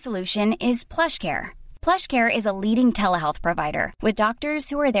 My solution is PlushCare. PlushCare is a leading telehealth provider with doctors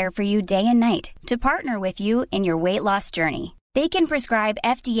who are there for you day and night to partner with you in your weight loss journey. They can prescribe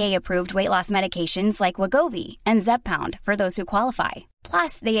FDA-approved weight loss medications like Wegovy and Zepbound for those who qualify.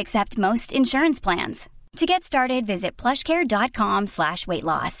 Plus, they accept most insurance plans. To get started, visit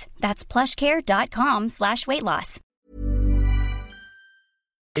plushcare.com/weightloss. That's plushcare.com/weightloss.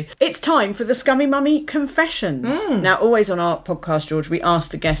 It's time for the Scummy Mummy Confessions. Now, always on our podcast, George, we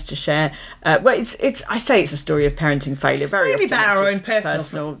ask the guests to share. I say it's a story of parenting failure. It's very maybe often about our it's own just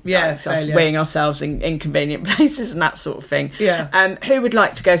personal like, us failure. weighing ourselves in inconvenient places and that sort of thing. Yeah. Who would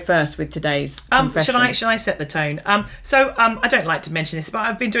like to go first with today's confession? Should I set the tone? I don't like to mention this, but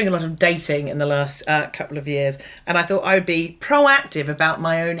I've been doing a lot of dating in the last couple of years, and I thought I would be proactive about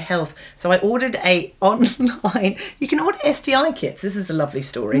my own health. So I ordered online. You can order STI kits. This is a lovely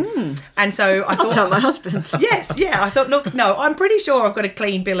story. And so I thought, I'll tell my husband. Yes, yeah. I thought, look, no, I'm pretty sure I've got a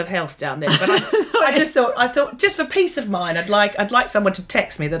clean bill of health down there. But I thought, just for peace of mind, I'd like someone to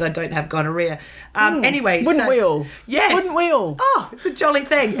text me that I don't have gonorrhea. Anyway, wouldn't we all? Yes, wouldn't we all? Oh, it's a jolly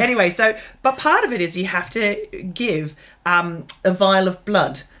thing. Anyway, but part of it is you have to give a vial of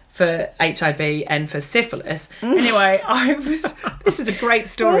blood for HIV and for syphilis. Anyway, this is a great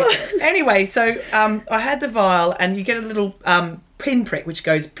story. Anyway, so I had the vial, and you get a little pinprick which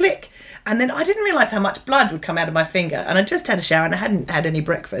goes plick, and then I didn't realise how much blood would come out of my finger, and I just had a shower and I hadn't had any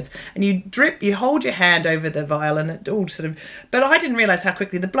breakfast, and you hold your hand over the vial and it all sort of, but I didn't realise how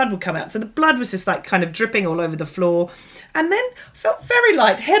quickly the blood would come out, so the blood was just like kind of dripping all over the floor. And then I felt very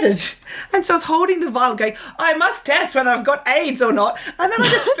lightheaded. And so I was holding the vial going, I must test whether I've got AIDS or not. And then I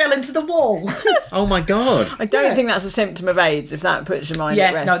just fell into the wall. Oh, my God. I don't think that's a symptom of AIDS, if that puts your mind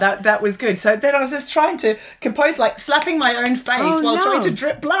at rest. Yes, no, that was good. So then I was just trying to compose, like slapping my own face while trying to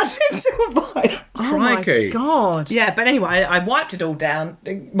drip blood into a vial. Oh, my God. Yeah, but anyway, I wiped it all down,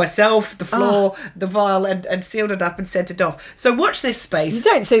 myself, the floor, the vial, and sealed it up and sent it off. So watch this space. You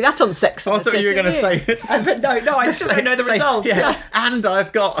don't see that on Sex and the I thought City, you were going to say it. But no, I still don't know the results. Yeah. And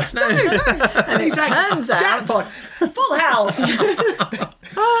I've got... No. And it turns out... Jackpot. Full house.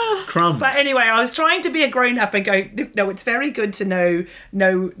 Crumbs. But anyway, I was trying to be a grown-up and go, no, it's very good to know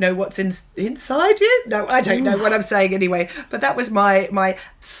what's inside you. No, I don't know what I'm saying anyway. But that was my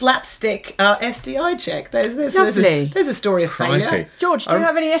slapstick STI check. There's a story of failure. Crikey. George, do you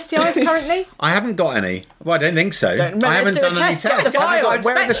have any STIs currently? I haven't got any. Well, I don't think so. I haven't done any tests.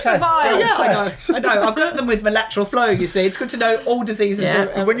 Where are the tests? I know. I've got them with my lateral flow, you see. It's good to know all diseases.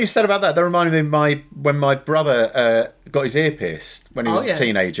 Yeah. When you said about that reminded me when my brother got his ear pierced when he was a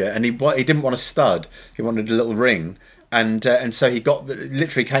teenager, and he didn't want a stud. He wanted a little ring. And so he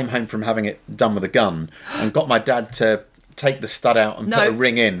literally came home from having it done with a gun and got my dad to take the stud out and put a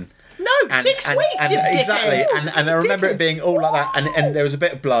ring in. No, 6 weeks, you exactly. dickhead. And I remember it being all like that, and there was a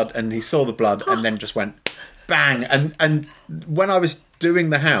bit of blood, and he saw the blood, and then just went bang. And when I was doing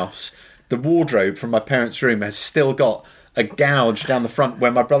the house, the wardrobe from my parents' room has still got a gouge down the front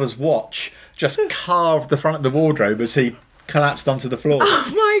where my brother's watch just carved the front of the wardrobe as he collapsed onto the floor.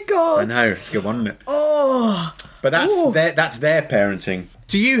 Oh my God. I know, it's a good one, isn't it? Oh, But that's their parenting.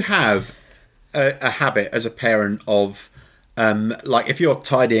 Do you have a habit as a parent of, like, if you're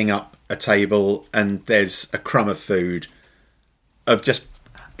tidying up a table and there's a crumb of food, of just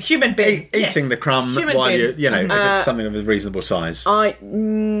human being eating the crumb human while being. you know, if it's something of a reasonable size?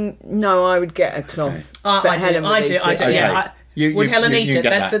 No, I would get a cloth. But I do. Okay. Yeah. Would Helen eat it?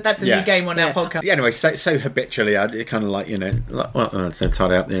 That's a new game on our podcast. Yeah, anyway, so habitually, I kind of like, you know, so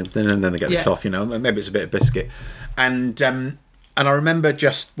tidy up, and then they get the cloth, you know, maybe it's a bit of biscuit. And I remember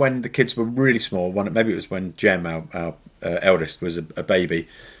just when the kids were really small, maybe it was when Jem, our eldest, was a baby,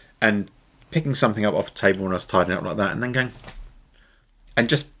 and picking something up off the table when I was tidying up like that, and then going, and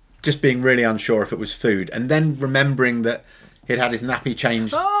just being really unsure if it was food, and then remembering that he'd had his nappy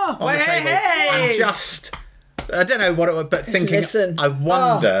changed on the table, and just... I don't know what it was, but thinking, I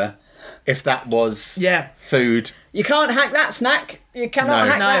wonder if that was food. You can't hack that snack. You cannot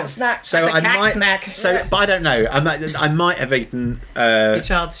hack that snack. So That's I might, snack. So, but I don't know. I might have eaten your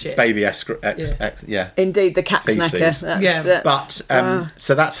child's shit. Baby Indeed, the cat feces. snacker. But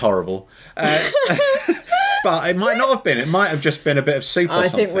so that's horrible. But it might not have been. It might have just been a bit of soup or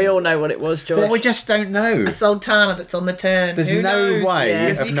something. I think we all know what it was, George. Well, we just don't know. A sultana that's on the turn. There's no way. I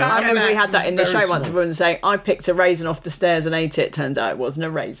remember we had that in the show once. A woman saying, "I picked a raisin off the stairs and ate it." Turns out it wasn't a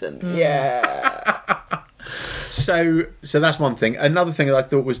raisin. Yeah. So that's one thing. Another thing that I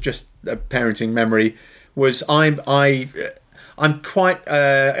thought was just a parenting memory was I'm quite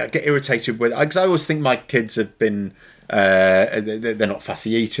get irritated with, because I always think my kids have been. They're not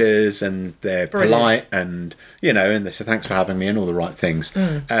fussy eaters, and they're polite, and you know, and they say thanks for having me and all the right things.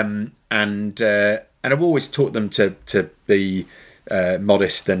 And I've always taught them to be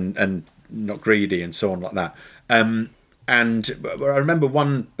modest and not greedy and so on like that. And I remember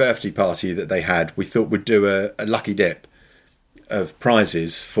one birthday party that they had. We thought we'd do a lucky dip of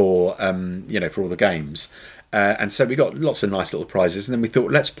prizes for for all the games. And so we got lots of nice little prizes, and then we thought,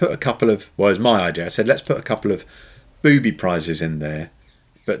 let's put a couple of. Well, it was my idea. I said, let's put a couple of booby prizes in there,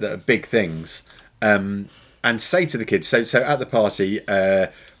 but that are big things, and say to the kids. So at the party,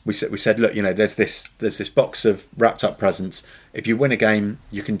 we said, look, you know, there's this box of wrapped up presents. If you win a game,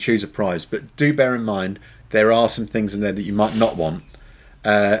 you can choose a prize, but do bear in mind there are some things in there that you might not want.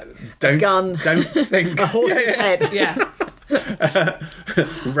 A gun. Don't think a horse's head. Yeah.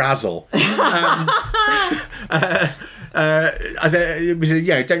 Razzle. I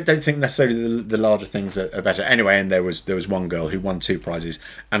said, don't think necessarily the larger things are better. Anyway, and there was one girl who won 2 prizes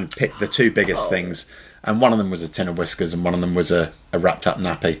and picked the 2 biggest things, and one of them was a tin of Whiskers, and one of them was a wrapped up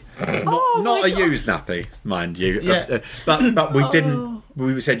nappy. Not a used nappy, mind you. Yeah. But we didn't.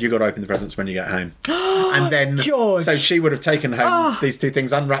 We said you got to open the presents when you get home, and then George. So she would have taken home these 2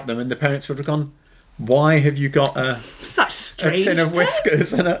 things, unwrapped them, and the parents would have gone, "Why have you got a tin of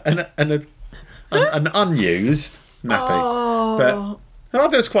Whiskers and an unused nappy?" But I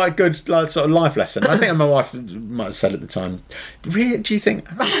thought it was quite a good sort of life lesson. I think my wife might have said at the time, "Really? Do you think?"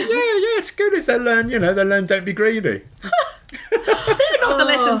 Yeah, it's good if they learn. You know, they learn don't be greedy. They're not the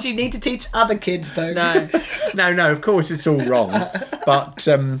lessons you need to teach other kids, though. No. Of course, it's all wrong. But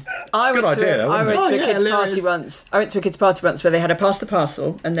good idea. I went to a kids' party once. I went to a kids' party once where they had a pass the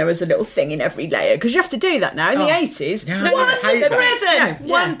parcel, and there was a little thing in every layer, because you have to do that now in the 80s. Yeah,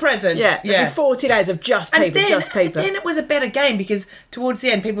 One present. Yeah. 40 layers of just paper, just paper. Then it was a better game, because towards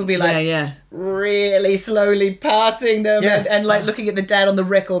the end, people would be like, really slowly passing them and like looking at the dad on the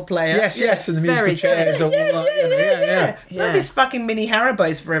record player. Yes, and the musical chairs. Not these fucking mini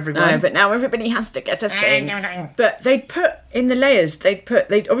Haribos for everyone. No, but now everybody has to get a thing. But they'd put in the layers, they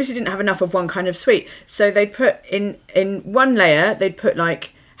obviously didn't have enough of one kind of sweet, so they'd put in one layer, they'd put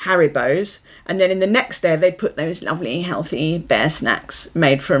like Haribos, and then in the next layer they'd put those lovely healthy bear snacks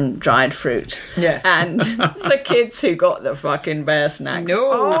made from dried fruit. Yeah. And the kids who got the fucking bear snacks,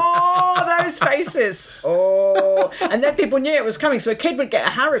 those faces, and then people knew it was coming, so a kid would get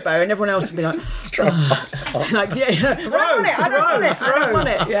a Haribo and everyone else would be like, like I don't want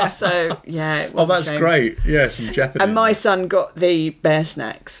it. Yeah. So it was that's great. Yeah, some jeopardy. And my son got the bear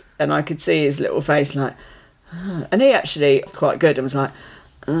snacks, and I could see his little face like, and he actually quite good and was like,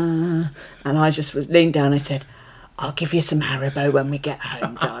 and I just leaned down and I said, I'll give you some Haribo when we get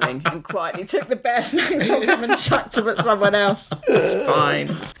home, darling. And quietly took the bear snacks off him and chucked them at someone else. It's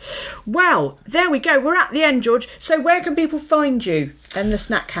fine. Well, there we go. We're at the end, George. So where can people find you and the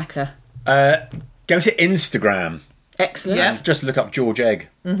Snack Hacker? Go to Instagram. Excellent. Yeah. Just look up George Egg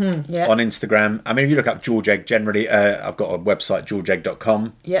on Instagram. I mean, if you look up George Egg generally, I've got a website,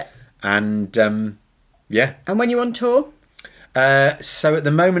 georgeegg.com. Yeah. And, And when you're on tour? So at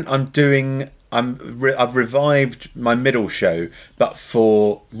the moment I'm doing I've revived my middle show, but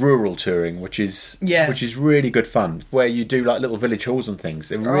for rural touring, which is really good fun. Where you do like little village halls and things.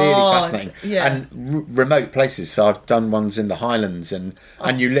 They're really fascinating, and remote places. So I've done ones in the Highlands, and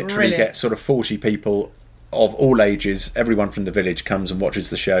you literally get sort of 40 people of all ages. Everyone from the village comes and watches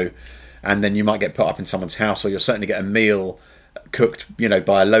the show, and then you might get put up in someone's house, or you'll certainly get a meal cooked,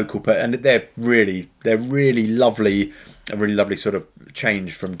 by a local. And they're really lovely. A really lovely sort of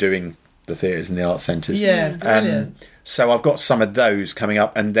change from doing the theatres and the arts centres. Yeah, brilliant. So I've got some of those coming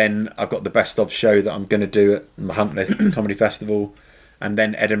up, and then I've got the best of show that I'm going to do at Huntley Comedy Festival, and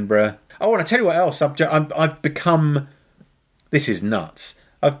then Edinburgh. Oh, and I tell you what else, I've become. This is nuts.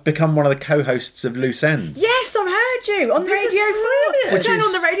 I've become one of the co-hosts of Loose Ends. Yes, I've heard you on the Radio 4. Turn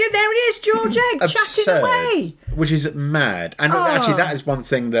on the radio. There it is, George Egg, chatting away. Which is mad. And actually, that is one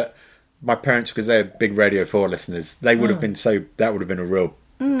thing that my parents, because they're big Radio 4 listeners, they would have been that would have been a real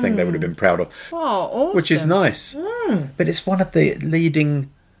thing they would have been proud of. Oh, awesome. Which is nice. But it's one of the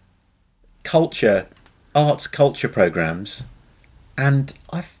leading arts culture programmes, and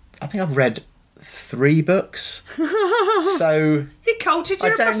I think I've read 3 books. So you cultured.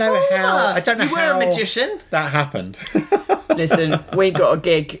 I don't know how. You were a magician. That happened. Listen, we got a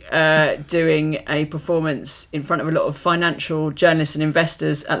gig doing a performance in front of a lot of financial journalists and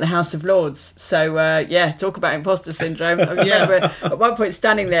investors at the House of Lords. So, talk about imposter syndrome. I remember at one point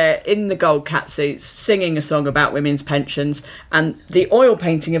standing there in the gold catsuits, singing a song about women's pensions, and the oil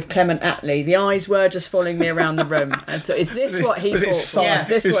painting of Clement Attlee, the eyes were just following me around the room. And so, is this what he thought?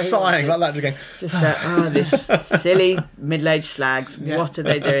 He was sighing like that again. Just this silly middle-aged slags. Yeah. What are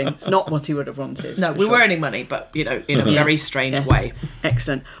they doing? It's not what he would have wanted. No, we were earning money, but in a very strange way.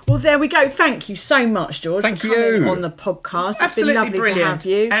 Excellent. Well, there we go. Thank you so much, George. Thank for you coming on the podcast. It's Absolutely been lovely brilliant to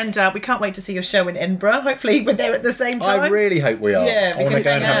have you. And we can't wait to see your show in Edinburgh. Hopefully, we're there at the same time. I really hope we are. Yeah, I want to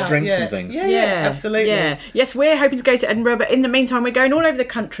go and have drinks and things. Yeah, absolutely. Yeah. Yes, we're hoping to go to Edinburgh, but in the meantime, we're going all over the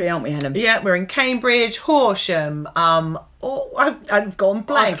country, aren't we, Helen? Yeah, we're in Cambridge, Horsham. I've gone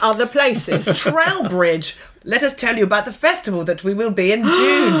blank. Other places. Trowbridge. Let us tell you about the festival that we will be in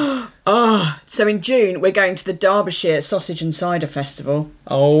June. So in June, we're going to the Derbyshire Sausage and Cider Festival.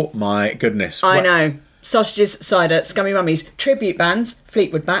 Oh, my goodness. I know. Sausages, cider, Scummy Mummies, tribute bands,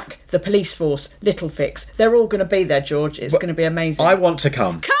 Fleetwood Mac, The Police Force, Little Fix. They're all going to be there, George. It's going to be amazing. I want to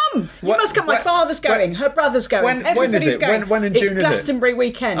come. Come! You must come. My father's going. Her brother's going. Everybody's when is it? going. When in June is it? It's Glastonbury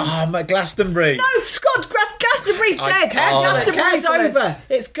weekend. Oh, my Glastonbury. No, Scott, Glastonbury's dead. Glastonbury's over.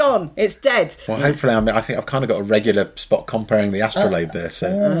 It's gone. It's dead. Well, hopefully, I think I've kind of got a regular spot comparing the Astrolabe there. So,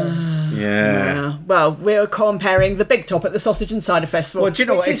 yeah. Well, we're comparing the Big Top at the Sausage and Cider Festival. Well, do you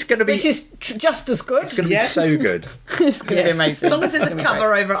know what? It's going to be... Which is just as good. It's going to be so good. It's going to be amazing. As long as there's a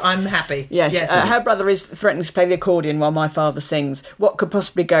cover over, I'm happy. Yes. Her brother is threatening to play the accordion while my father sings. What could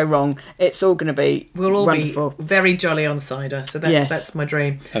possibly go wrong? It's all going to be We'll all wonderful. be very jolly on cider. So that's my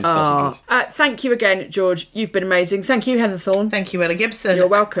dream. And sausages. Thank you again, George. You've been amazing. Thank you, Helen Thorne. Thank you, Ella Gibson. You're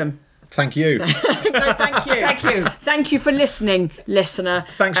welcome. Thank you. No, thank you. Thank you. Thank you for listening, listener.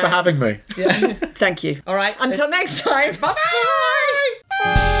 Thanks for having me. Yeah. Thank you. All right. Until next time. Bye-bye.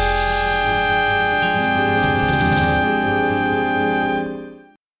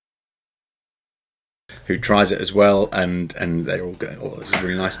 Who tries it as well, and they're all going, oh, this is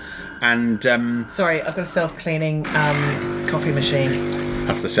really nice. And sorry, I've got a self-cleaning coffee machine.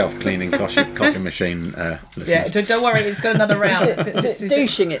 That's the self-cleaning coffee machine. Yeah, don't worry, it's got another round. It's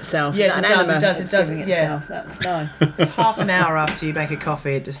douching itself. Yes, it does. Yeah, that's nice. It's half an hour after you make a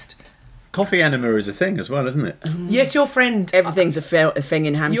coffee. It just coffee enema is a thing as well, isn't it? Yes, your friend. Everything's a thing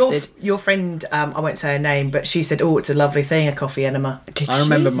in Hampstead. Your friend, I won't say her name, but she said, "Oh, it's a lovely thing, a coffee enema." I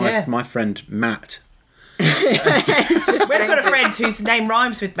remember my friend Matt. We've got a friend whose name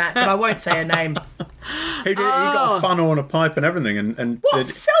rhymes with Matt, but I won't say her name. He got a funnel and a pipe and everything, and what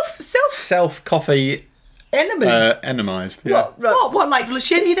self coffee enemised. Yeah. What? Like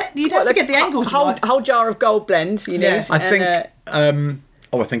you'd have to get the angles. Whole jar of Gold Blend. You need. I think.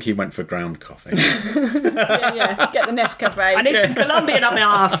 I think he went for ground coffee. yeah. Get the Nescafe. I need some Colombian up my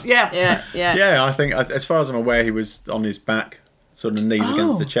arse. Yeah. Yeah, I think, as far as I'm aware, he was on his back, sort of knees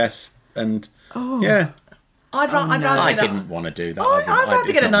against the chest, and yeah. I didn't want to do that. I'd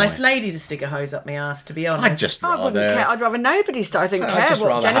rather get a nice lady to stick a hose up my arse, to be honest. I'd just rather... I wouldn't care. I'd rather nobody start. I don't care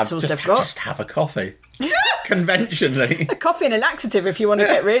what genitals they've got. Just have a coffee. Conventionally. A coffee and a laxative if you want to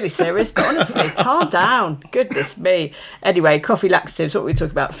get really serious, but honestly, calm down. Goodness me. Anyway, coffee, laxatives, what we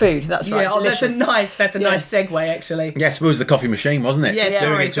talk about? Food. That's right. Yeah, that's a nice segue, actually. Yes, it was the coffee machine, wasn't it? Yeah,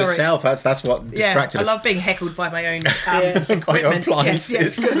 doing it to itself. That's what distracted us. I love being heckled by my own by your appliances.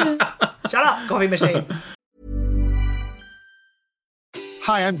 Yes, good. Shut up, coffee machine.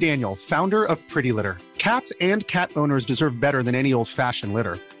 Hi, I'm Daniel, founder of Pretty Litter. Cats and cat owners deserve better than any old-fashioned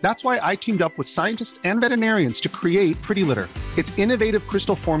litter. That's why I teamed up with scientists and veterinarians to create Pretty Litter. Its innovative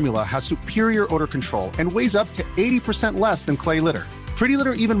crystal formula has superior odor control and weighs up to 80% less than clay litter. Pretty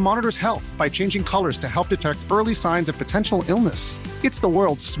Litter even monitors health by changing colors to help detect early signs of potential illness. It's the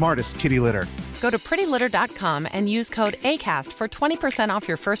world's smartest kitty litter. Go to prettylitter.com and use code ACAST for 20% off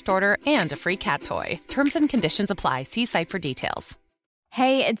your first order and a free cat toy. Terms and conditions apply. See site for details.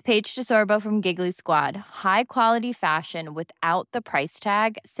 Hey, it's Paige DeSorbo from Giggly Squad. High quality fashion without the price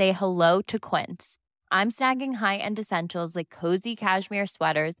tag. Say hello to Quince. I'm snagging high-end essentials like cozy cashmere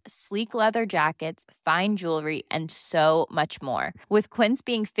sweaters, sleek leather jackets, fine jewelry, and so much more. With Quince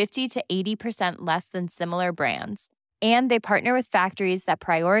being 50 to 80% less than similar brands. And they partner with factories that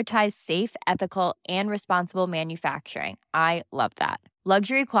prioritize safe, ethical, and responsible manufacturing. I love that.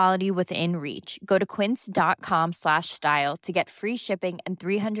 Luxury quality within reach. Go to quince.com/style to get free shipping and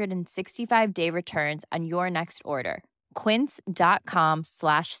 365-day returns on your next order.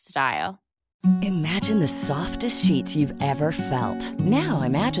 Quince.com/style. Imagine the softest sheets you've ever felt. Now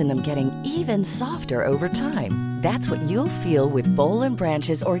imagine them getting even softer over time. That's what you'll feel with Boll &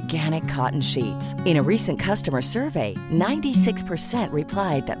 Branch's organic cotton sheets. In a recent customer survey, 96%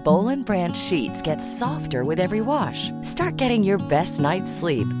 replied that Boll & Branch sheets get softer with every wash. Start getting your best night's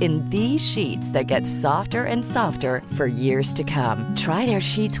sleep in these sheets that get softer and softer for years to come. Try their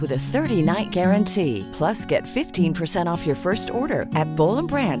sheets with a 30-night guarantee. Plus, get 15% off your first order at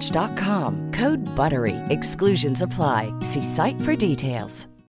bollandbranch.com. Code BUTTERY. Exclusions apply. See site for details.